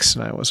 56,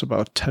 and I was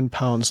about 10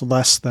 pounds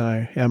less than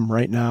I am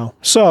right now.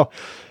 So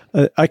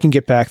I can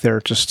get back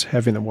there just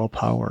having the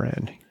willpower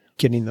and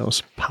getting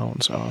those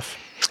pounds off.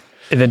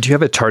 And then do you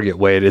have a target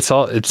weight?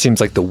 It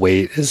seems like the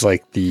weight is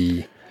like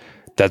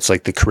that's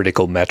like the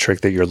critical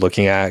metric that you're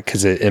looking at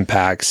because it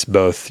impacts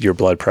both your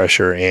blood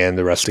pressure and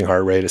the resting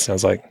heart rate, it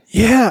sounds like.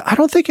 Yeah, I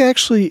don't think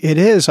actually it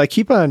is. I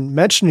keep on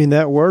mentioning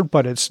that word,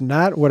 but it's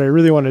not. What I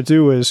really want to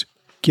do is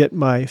get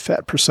my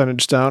fat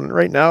percentage down.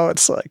 Right now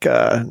it's like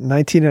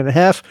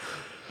 19.5.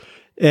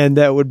 And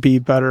that would be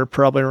better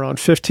probably around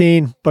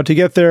 15. But to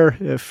get there,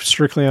 if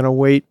strictly on a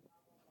weight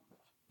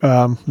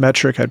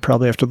metric, I'd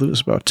probably have to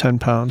lose about 10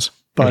 pounds.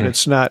 But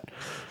it's not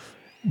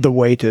the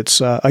weight.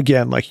 It's,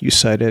 again, like you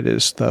said, it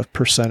is the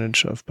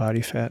percentage of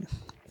body fat.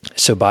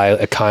 So by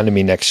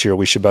economy next year,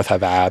 we should both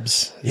have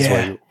abs.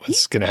 Yeah.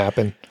 What's going to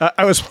happen?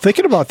 I was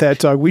thinking about that,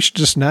 Doug. We should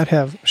just not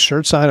have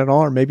shirts on at all,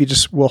 or maybe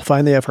just we'll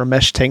finally have our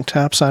mesh tank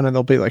tops on, and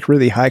they'll be like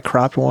really high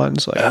cropped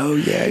ones. Like,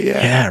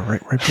 yeah,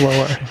 right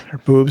below our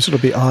boobs.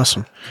 It'll be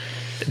awesome.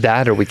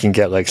 That, or we can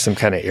get like some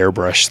kind of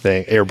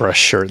airbrush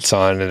shirts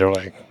on, and they're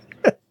like,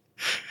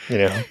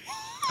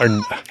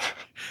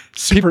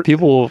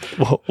 people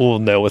will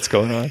know what's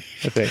going on,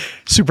 I think.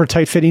 Super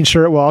tight fitting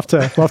shirt. We'll have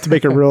to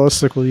make it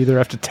realistic. We'll either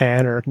have to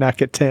tan or not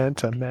get tan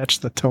to match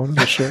the tone of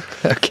the shirt.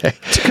 Okay.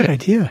 It's a good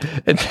idea.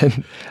 And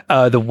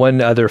then the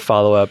one other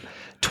follow-up,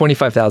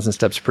 25,000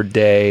 steps per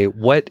day.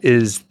 What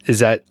is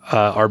that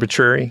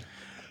arbitrary?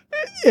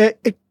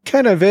 It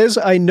kind of is.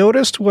 I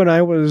noticed when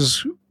I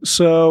was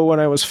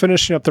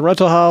finishing up the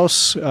rental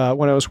house,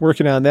 when I was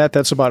working on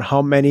that's about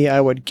how many I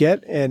would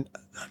get. And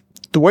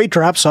the weight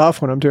drops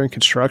off when I'm doing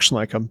construction.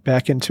 Like I'm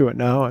back into it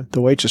now, and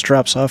the weight just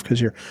drops off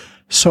because you're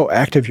so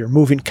active. You're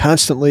moving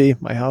constantly.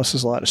 My house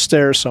has a lot of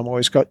stairs, so I'm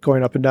always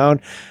going up and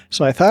down.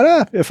 So I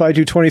thought, if I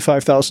do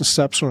 25,000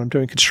 steps when I'm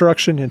doing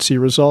construction and see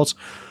results,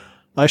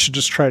 I should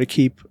just try to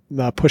keep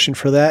pushing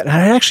for that. And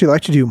I'd actually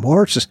like to do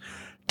more. It's just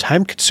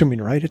time consuming,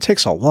 right? It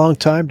takes a long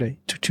time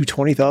to do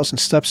 20,000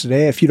 steps a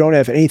day if you don't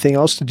have anything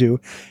else to do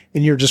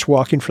and you're just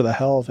walking for the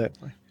hell of it.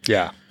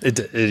 Yeah,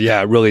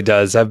 it really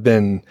does. I've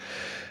been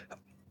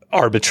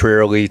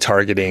arbitrarily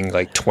targeting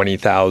like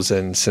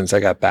 20,000 since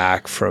I got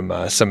back from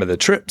some of the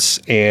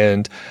trips,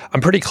 and I'm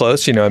pretty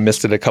close. I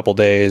missed it a couple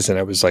days, and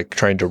I was like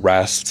trying to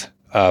rest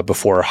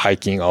before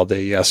hiking all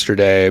day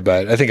yesterday,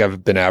 but I think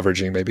I've been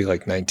averaging maybe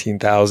like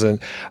 19,000.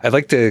 I'd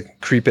like to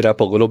creep it up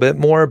a little bit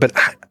more, but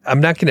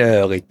I'm not going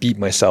to like beat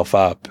myself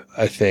up.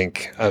 I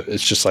think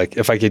it's just like,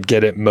 if I could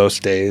get it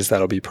most days,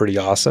 that'll be pretty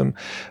awesome.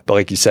 But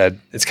like you said,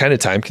 it's kind of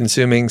time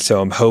consuming.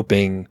 So I'm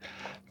hoping,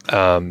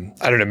 I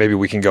don't know, maybe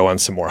we can go on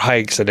some more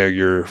hikes. I know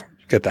you're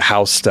got the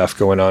house stuff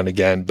going on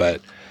again,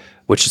 but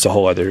which is a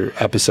whole other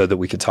episode that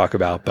we could talk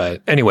about.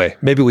 But anyway,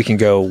 maybe we can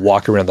go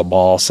walk around the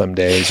mall some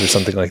days or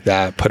something like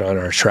that, put on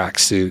our track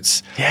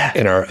suits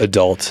and our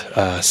adult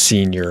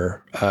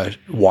senior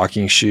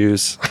walking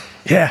shoes.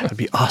 Yeah, that'd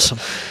be awesome.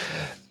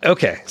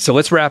 Okay, so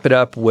let's wrap it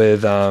up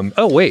with,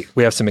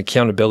 we have some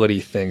accountability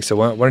things. So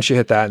why don't you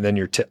hit that and then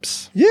your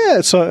tips?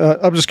 Yeah, so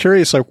I'm just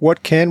curious, like,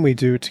 what can we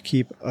do to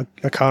keep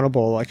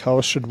accountable? Like, how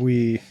should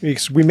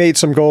because we made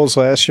some goals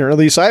last year, at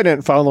least I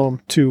didn't follow them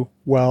too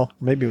well.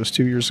 Maybe it was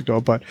 2 years ago,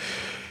 but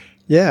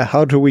yeah,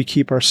 how do we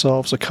keep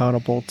ourselves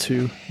accountable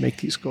to make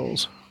these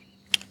goals?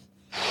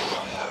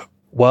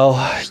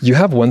 Well, you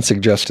have one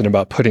suggestion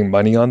about putting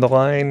money on the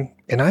line,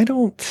 and I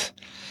don't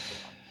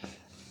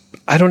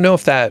know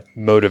if that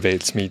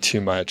motivates me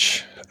too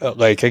much.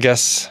 I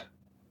guess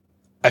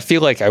I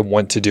feel like I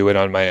want to do it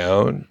on my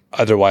own.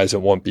 Otherwise,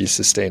 it won't be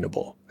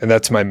sustainable. And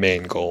that's my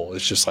main goal.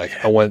 It's just like,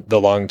 I want the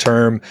long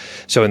term.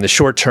 So in the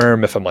short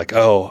term, if I'm like,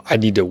 I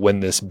need to win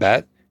this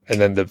bet, and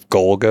then the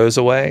goal goes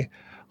away,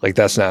 like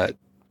that's not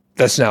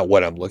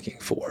what I'm looking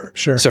for.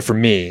 Sure. So for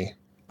me,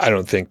 I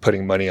don't think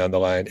putting money on the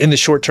line in the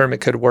short term,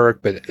 it could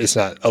work, but it's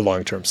not a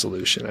long-term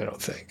solution, I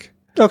don't think.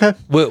 Okay.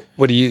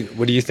 What do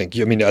you think?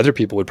 I mean, other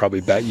people would probably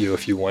bet you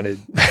if you wanted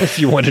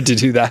to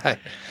do that.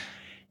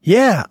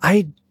 Yeah,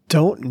 I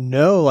don't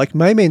know. Like,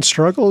 my main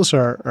struggles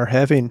are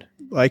having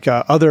like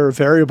other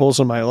variables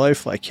in my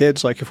life, like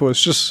kids. Like if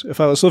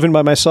I was living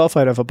by myself,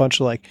 I'd have a bunch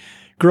of like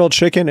grilled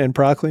chicken and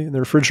broccoli in the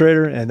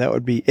refrigerator, and that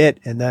would be it.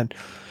 And then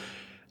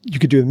you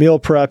could do the meal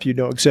prep. You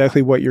know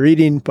exactly what you're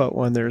eating. But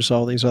when there's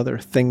all these other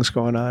things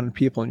going on and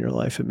people in your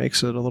life, it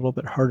makes it a little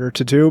bit harder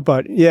to do.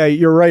 But yeah,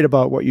 you're right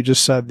about what you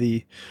just said.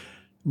 The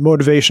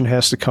motivation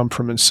has to come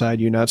from inside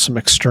you, not some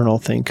external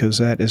thing, because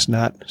that is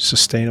not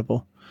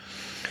sustainable.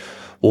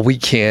 Well,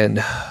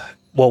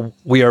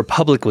 we are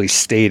publicly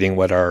stating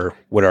what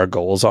our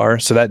goals are.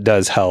 So that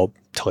does help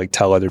to like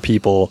tell other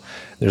people.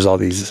 There's all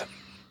these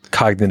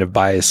cognitive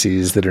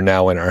biases that are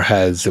now in our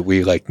heads that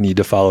we like need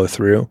to follow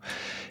through.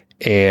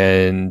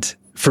 And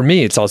for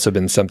me, it's also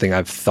been something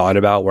I've thought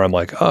about where I'm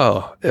like,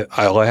 all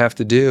I have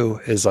to do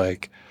is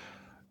like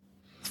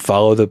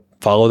follow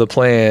the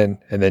plan,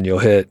 and then you'll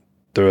hit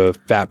the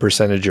fat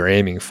percentage you're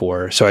aiming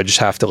for. So I just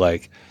have to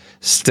like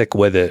stick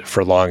with it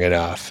for long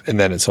enough, and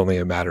then it's only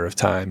a matter of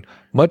time.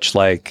 Much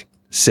like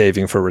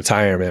saving for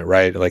retirement,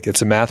 right? Like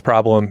it's a math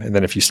problem, and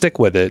then if you stick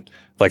with it,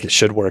 like it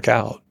should work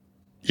out,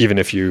 even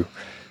if you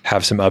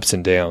have some ups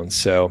and downs.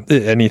 So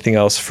anything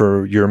else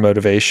for your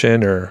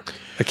motivation or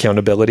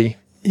accountability?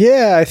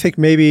 Yeah, I think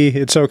maybe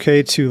it's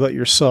okay to let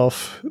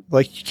yourself,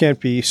 like, you can't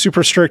be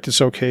super strict.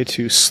 It's okay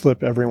to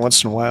slip every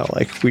once in a while,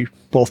 like we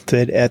both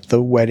did at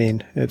the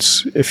wedding.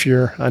 It's, if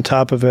you're on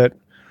top of it,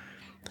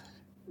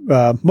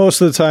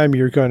 most of the time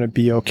you're going to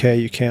be okay.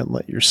 You can't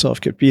let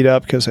yourself get beat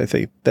up, because I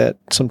think that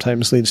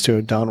sometimes leads to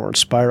a downward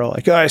spiral.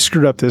 Like, oh, I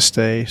screwed up this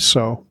day,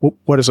 so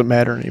what does it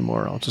matter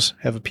anymore? I'll just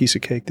have a piece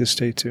of cake this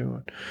day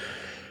too.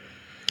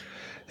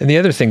 And the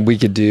other thing we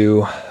could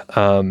do,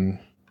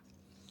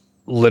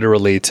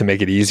 literally to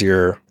make it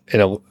easier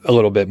and a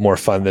little bit more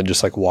fun than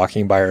just like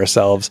walking by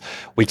ourselves,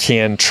 we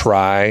can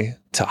try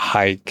to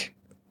hike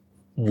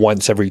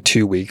once every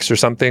 2 weeks or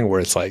something, where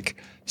it's like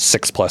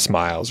 6+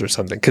 miles or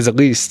something. Because at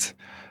least,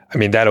 I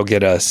mean, that'll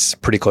get us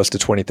pretty close to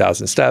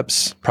 20,000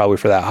 steps probably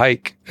for that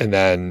hike. And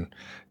then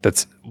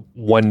that's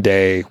one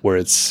day where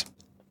it's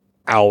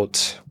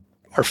out.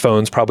 Our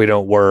phones probably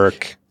don't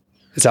work.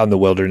 It's out in the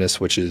wilderness,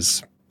 which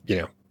is,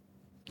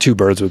 2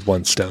 birds with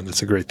 1 stone.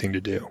 That's a great thing to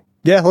do.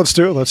 Yeah, let's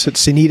do it. Let's hit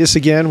Sanitas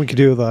again. We could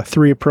do the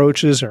 3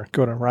 approaches, or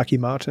go to Rocky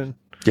Mountain.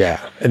 Yeah.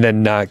 And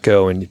then not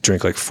go and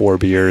drink like 4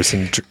 beers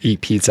and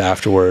eat pizza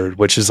afterward,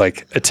 which is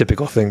like a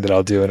typical thing that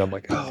I'll do. And I'm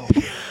like, oh,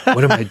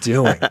 what am I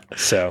doing?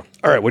 So,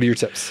 all right. What are your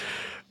tips?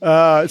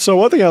 So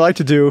one thing I like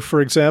to do,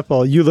 for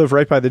example, you live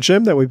right by the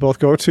gym that we both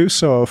go to.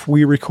 So if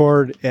we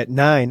record at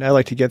 9, I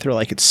like to get there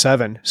like at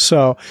 7.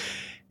 So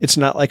it's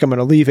not like I'm going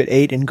to leave at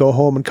 8 and go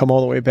home and come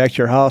all the way back to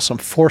your house. I'm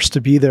forced to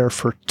be there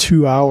for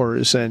 2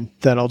 hours, and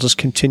then I'll just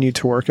continue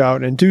to work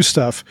out and do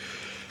stuff.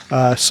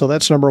 So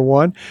that's number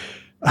one.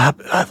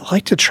 I'd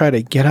like to try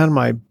to get on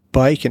my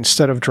bike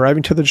instead of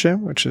driving to the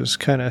gym, which is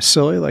kind of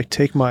silly. Like,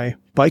 take my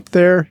bike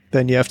there,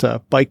 then you have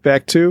to bike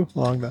back too,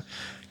 along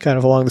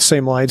the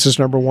same lines as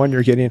number one.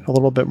 You're getting a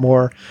little bit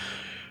more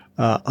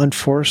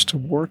unforced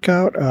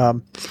workout.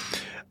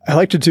 I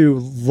like to do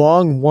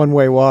long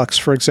one-way walks.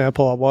 For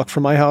example, I'll walk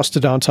from my house to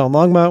downtown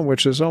Longmont,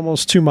 which is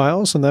almost 2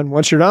 miles. And then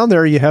once you're down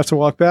there, you have to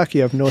walk back.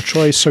 You have no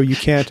choice. So you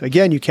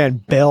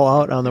can't bail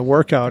out on the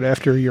workout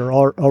after you're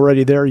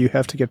already there. You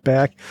have to get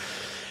back.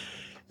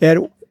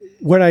 And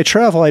when I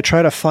travel, I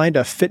try to find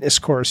a fitness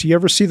course. You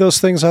ever see those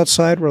things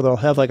outside where they'll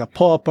have like a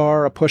pull-up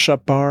bar, a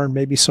push-up bar, and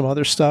maybe some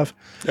other stuff?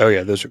 Oh,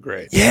 yeah. Those are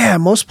great. Yeah,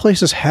 most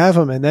places have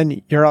them. And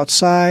then you're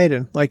outside.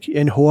 And like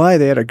in Hawaii,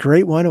 they had a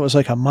great one. It was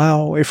like a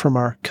mile away from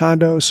our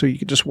condo. So you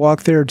could just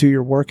walk there, do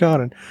your workout,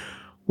 and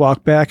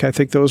walk back. I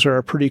think those are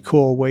a pretty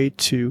cool way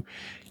to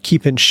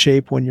keep in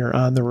shape when you're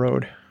on the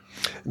road.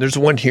 There's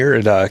one here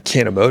at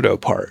Kanemoto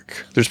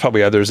Park. There's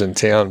probably others in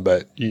town,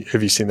 but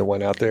have you seen the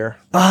one out there?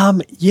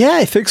 Yeah,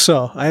 I think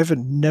so. I've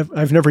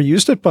never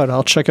used it, but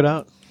I'll check it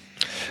out.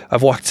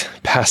 I've walked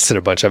past it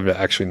a bunch. I've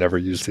actually never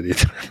used it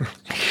either.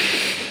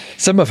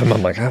 Some of them,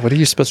 I'm like, what are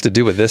you supposed to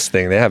do with this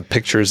thing? They have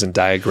pictures and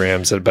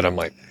diagrams, but I'm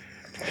like,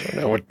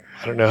 I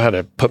don't know how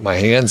to put my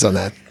hands on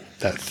that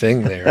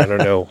thing there. I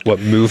don't know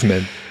what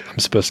movement I'm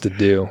supposed to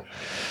do.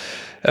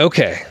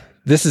 Okay,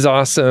 this is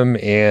awesome,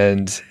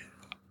 and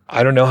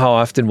I don't know how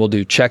often we'll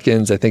do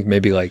check-ins. I think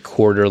maybe like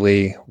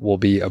quarterly will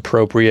be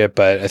appropriate,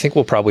 but I think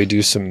we'll probably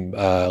do some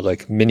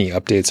like mini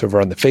updates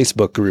over on the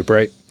Facebook group,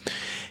 right?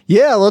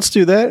 Yeah, let's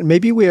do that.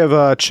 Maybe we have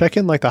a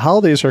check-in, like the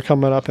holidays are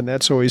coming up, and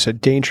that's always a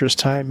dangerous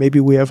time. Maybe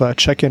we have a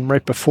check-in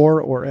right before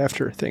or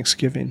after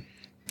Thanksgiving.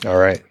 All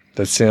right.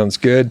 That sounds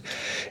good.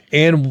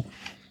 And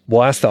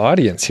we'll ask the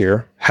audience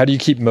here, how do you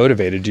keep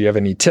motivated? Do you have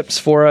any tips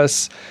for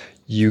us?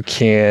 You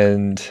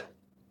can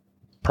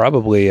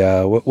probably,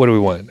 what do we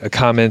want? A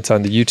comment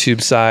on the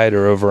YouTube side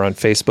or over on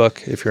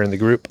Facebook if you're in the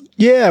group?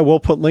 Yeah, we'll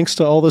put links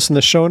to all this in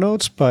the show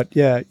notes. But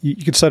yeah, you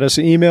can send us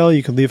an email.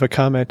 You can leave a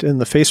comment in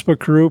the Facebook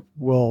group.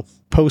 We'll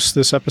post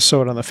this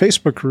episode on the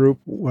Facebook group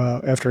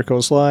after it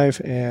goes live,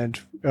 and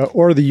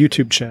or the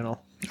YouTube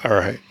channel. All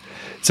right.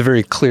 It's a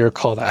very clear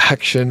call to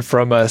action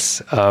from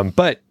us.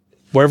 But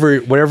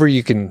wherever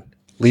you can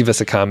leave us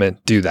a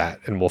comment, do that,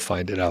 and we'll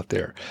find it out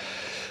there.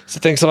 So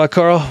thanks a lot,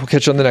 Carl. We'll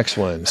catch you on the next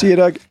one. See you,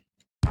 Doug.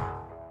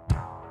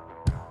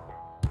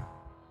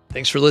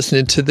 Thanks for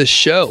listening to the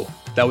show.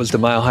 That was the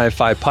Mile High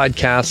 5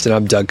 podcast, and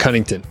I'm Doug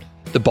Cunnington,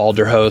 the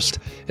balder host,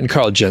 and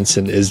Carl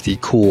Jensen is the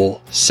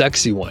cool,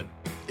 sexy one.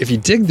 If you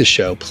dig the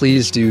show,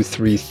 please do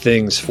 3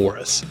 things for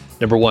us.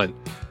 Number 1,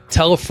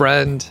 tell a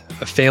friend,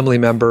 a family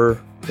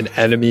member, an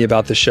enemy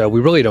about the show.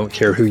 We really don't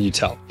care who you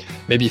tell.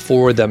 Maybe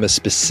forward them a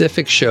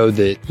specific show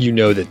that you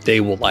know that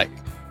they will like.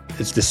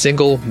 It's the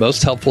single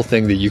most helpful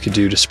thing that you can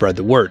do to spread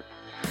the word.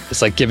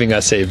 It's like giving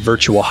us a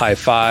virtual high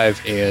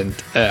five, and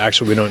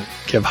actually we don't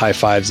give high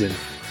fives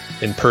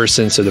in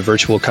person, so the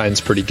virtual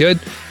kind's pretty good.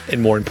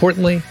 And more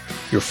importantly,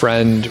 your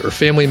friend or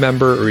family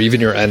member or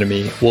even your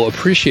enemy will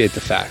appreciate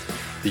the fact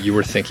that you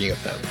were thinking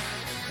of them.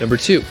 Number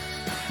 2,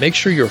 make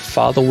sure you're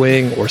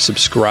following or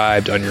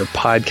subscribed on your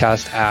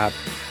podcast app,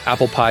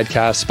 Apple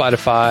Podcasts,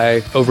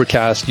 Spotify,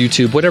 Overcast,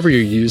 YouTube, whatever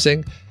you're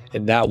using,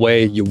 and that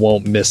way you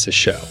won't miss a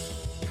show.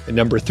 And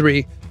number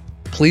 3,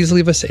 please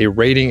leave us a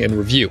rating and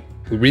review.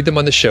 We read them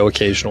on the show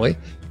occasionally,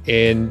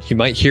 and you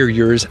might hear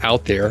yours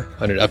out there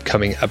on an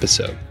upcoming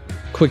episode.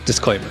 Quick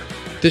disclaimer,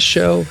 this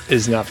show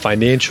is not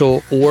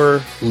financial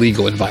or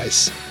legal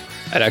advice.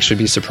 I'd actually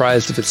be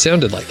surprised if it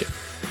sounded like it.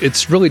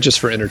 it's really just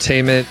for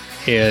entertainment,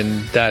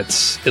 and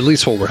that's at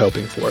least what we're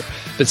hoping for.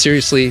 But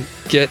seriously,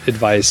 get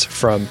advice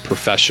from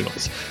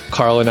professionals.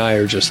 Carl and I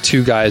are just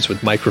two guys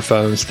with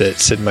microphones that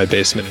sit in my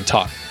basement and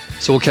talk.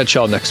 So we'll catch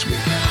y'all next week.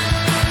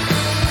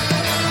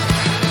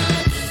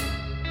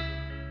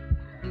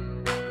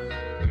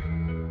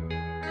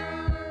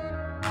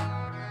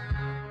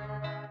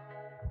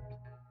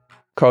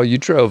 Carl, you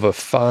drove a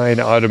fine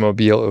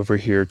automobile over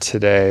here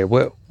today.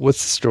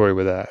 What's the story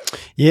with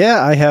that?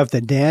 Yeah, I have the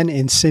Dan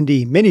and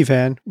Cindy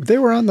minivan. They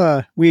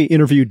were we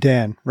interviewed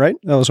Dan, right?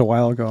 That was a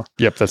while ago.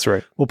 Yep, that's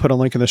right. We'll put a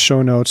link in the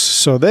show notes.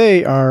 So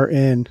they are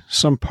in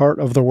some part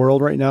of the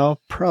world right now,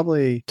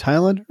 probably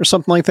Thailand or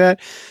something like that.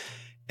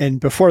 And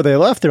before they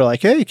left, they're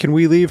like, hey, can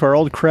we leave our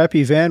old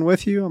crappy van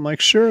with you? I'm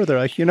like, sure. They're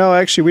like,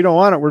 actually, we don't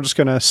want it. We're just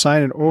going to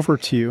sign it over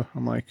to you.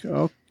 I'm like,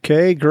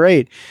 okay,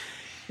 great.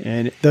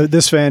 And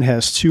this van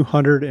has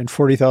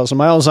 240,000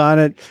 miles on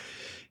it.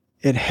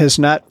 It has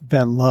not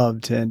been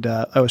loved. And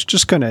I was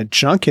just going to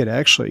junk it,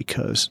 actually,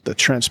 because the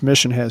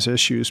transmission has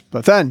issues.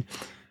 But then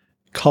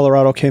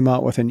Colorado came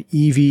out with an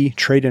EV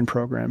trade-in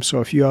program.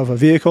 So if you have a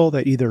vehicle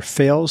that either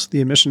fails the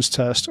emissions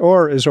test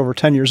or is over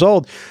 10 years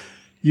old,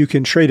 you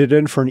can trade it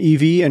in for an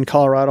EV, and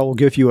Colorado will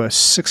give you a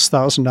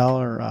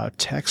 $6,000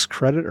 tax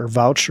credit or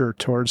voucher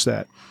towards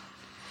that.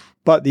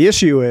 But the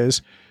issue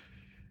is,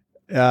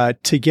 to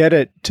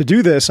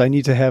do this, I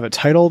need to have it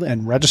titled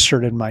and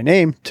registered in my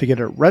name. To get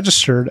it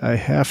registered, I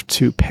have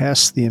to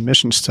pass the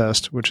emissions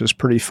test, which is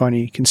pretty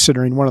funny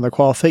considering one of the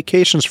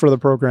qualifications for the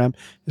program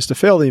is to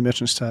fail the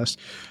emissions test.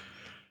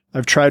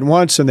 I've tried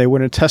once and they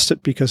wouldn't test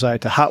it because I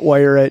had to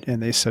hotwire it, and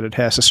they said it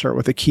has to start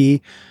with a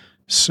key.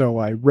 So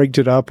I rigged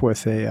it up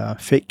with a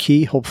fake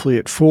key. Hopefully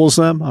it fools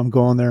them. I'm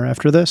going there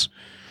after this.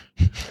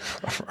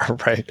 All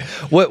right.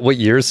 What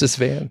year is this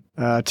van?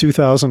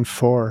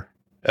 2004.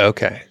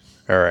 Okay.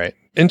 All right.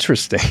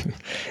 Interesting.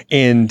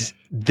 And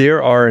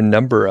there are a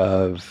number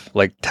of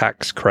like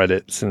tax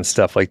credits and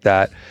stuff like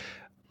that.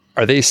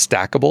 Are they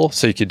stackable?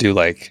 So you could do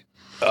like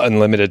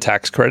unlimited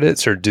tax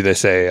credits, or do they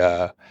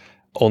say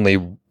only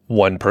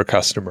one per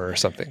customer or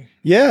something?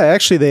 Yeah,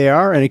 actually they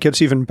are. And it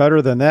gets even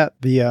better than that.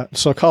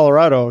 So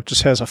Colorado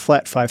just has a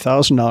flat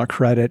 $5,000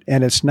 credit,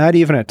 and it's not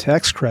even a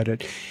tax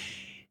credit.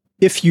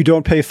 If you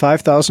don't pay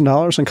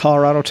 $5,000 in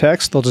Colorado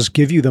tax, they'll just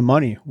give you the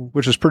money,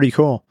 which is pretty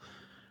cool.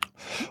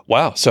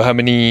 Wow. So how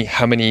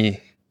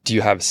many do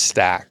you have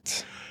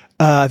stacked?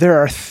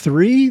 There are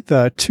 3.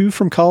 The 2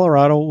 from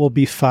Colorado will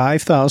be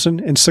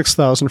 $5,000 and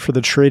 $6,000 for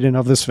the trade-in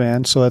of this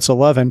van. So that's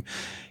 11.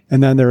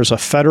 And then there's a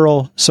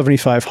federal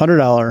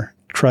 $7,500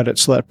 credit.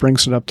 So that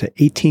brings it up to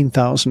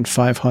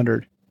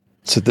 $18,500.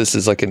 So this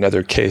is like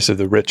another case of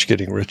the rich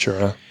getting richer,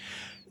 huh?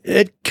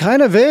 It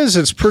kind of is.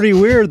 It's pretty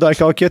weird.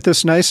 Like I'll get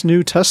this nice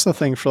new Tesla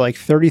thing for like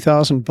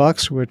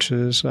 $30,000,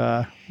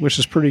 which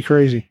is pretty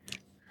crazy.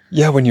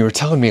 Yeah, when you were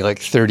telling me like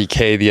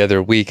 $30K the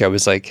other week, I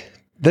was like,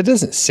 that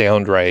doesn't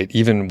sound right,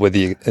 even with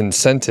the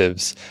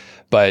incentives.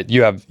 But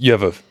you have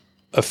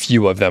a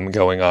few of them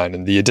going on,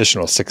 and the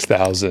additional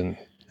 6,000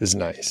 is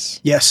nice.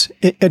 Yes,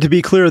 and to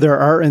be clear, there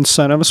are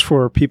incentives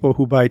for people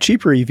who buy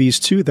cheaper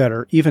EVs too that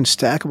are even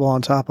stackable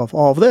on top of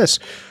all of this.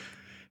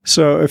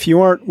 So if you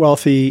aren't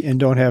wealthy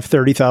and don't have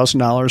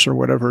 $30,000 or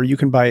whatever, you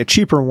can buy a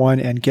cheaper one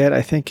and get,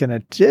 I think, an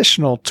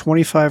additional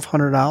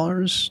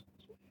 $2,500.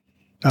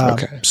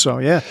 Okay. So,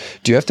 yeah.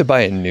 Do you have to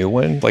buy a new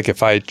one? Like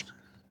if my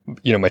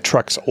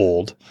truck's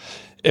old,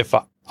 if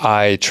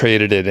I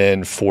traded it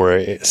in for,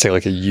 say,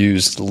 like a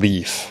used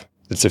Leaf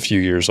that's a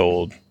few years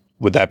old,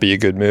 would that be a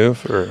good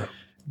move? Or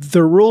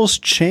the rules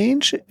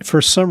change.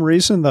 For some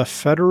reason, the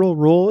federal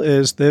rule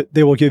is that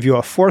they will give you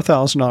a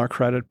 $4,000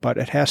 credit, but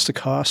it has to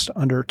cost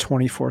under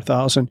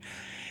 $24,000,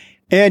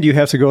 and you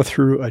have to go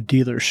through a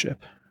dealership.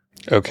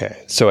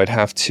 Okay. So I'd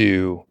have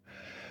to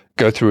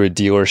go through a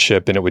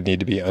dealership, and it would need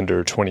to be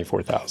under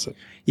 24,000.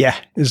 Yeah.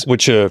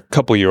 Which a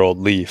couple-year-old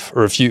Leaf,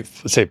 or if you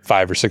say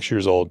 5 or 6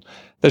 years old,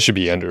 that should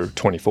be under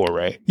 24,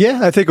 right? Yeah,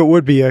 I think it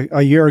would be.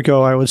 A year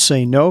ago, I would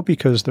say no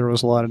because there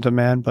was a lot of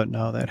demand, but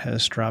now that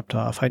has dropped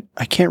off.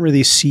 I can't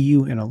really see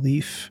you in a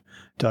Leaf,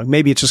 Doug.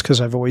 Maybe it's just because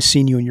I've always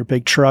seen you in your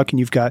big truck,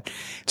 and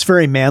it's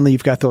very manly.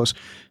 You've got those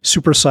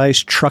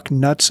supersized truck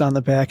nuts on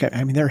the back.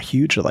 I mean, they're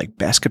huge, like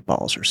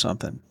basketballs or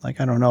something. Like,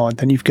 I don't know. And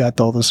then you've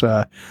got all this...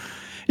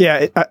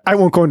 Yeah, I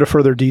won't go into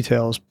further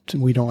details.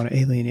 We don't want to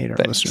alienate our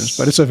listeners,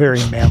 but it's a very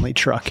manly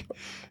truck.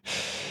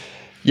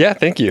 Yeah,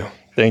 thank you.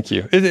 Thank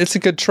you. It's a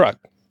good truck.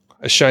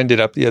 I shined it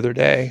up the other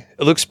day.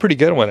 It looks pretty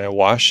good when I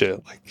wash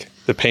it. Like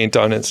the paint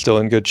on it's still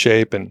in good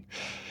shape, and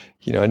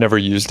I never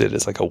used it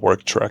as like a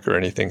work truck or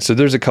anything. So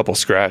there's a couple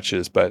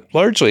scratches, but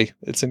largely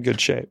it's in good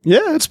shape.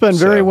 Yeah, it's been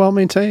very well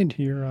maintained.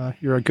 You're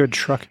a good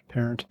truck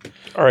parent.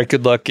 All right,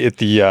 good luck at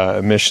the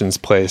emissions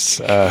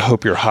place.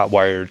 Hope your hot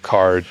wired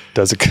car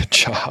does a good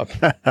job.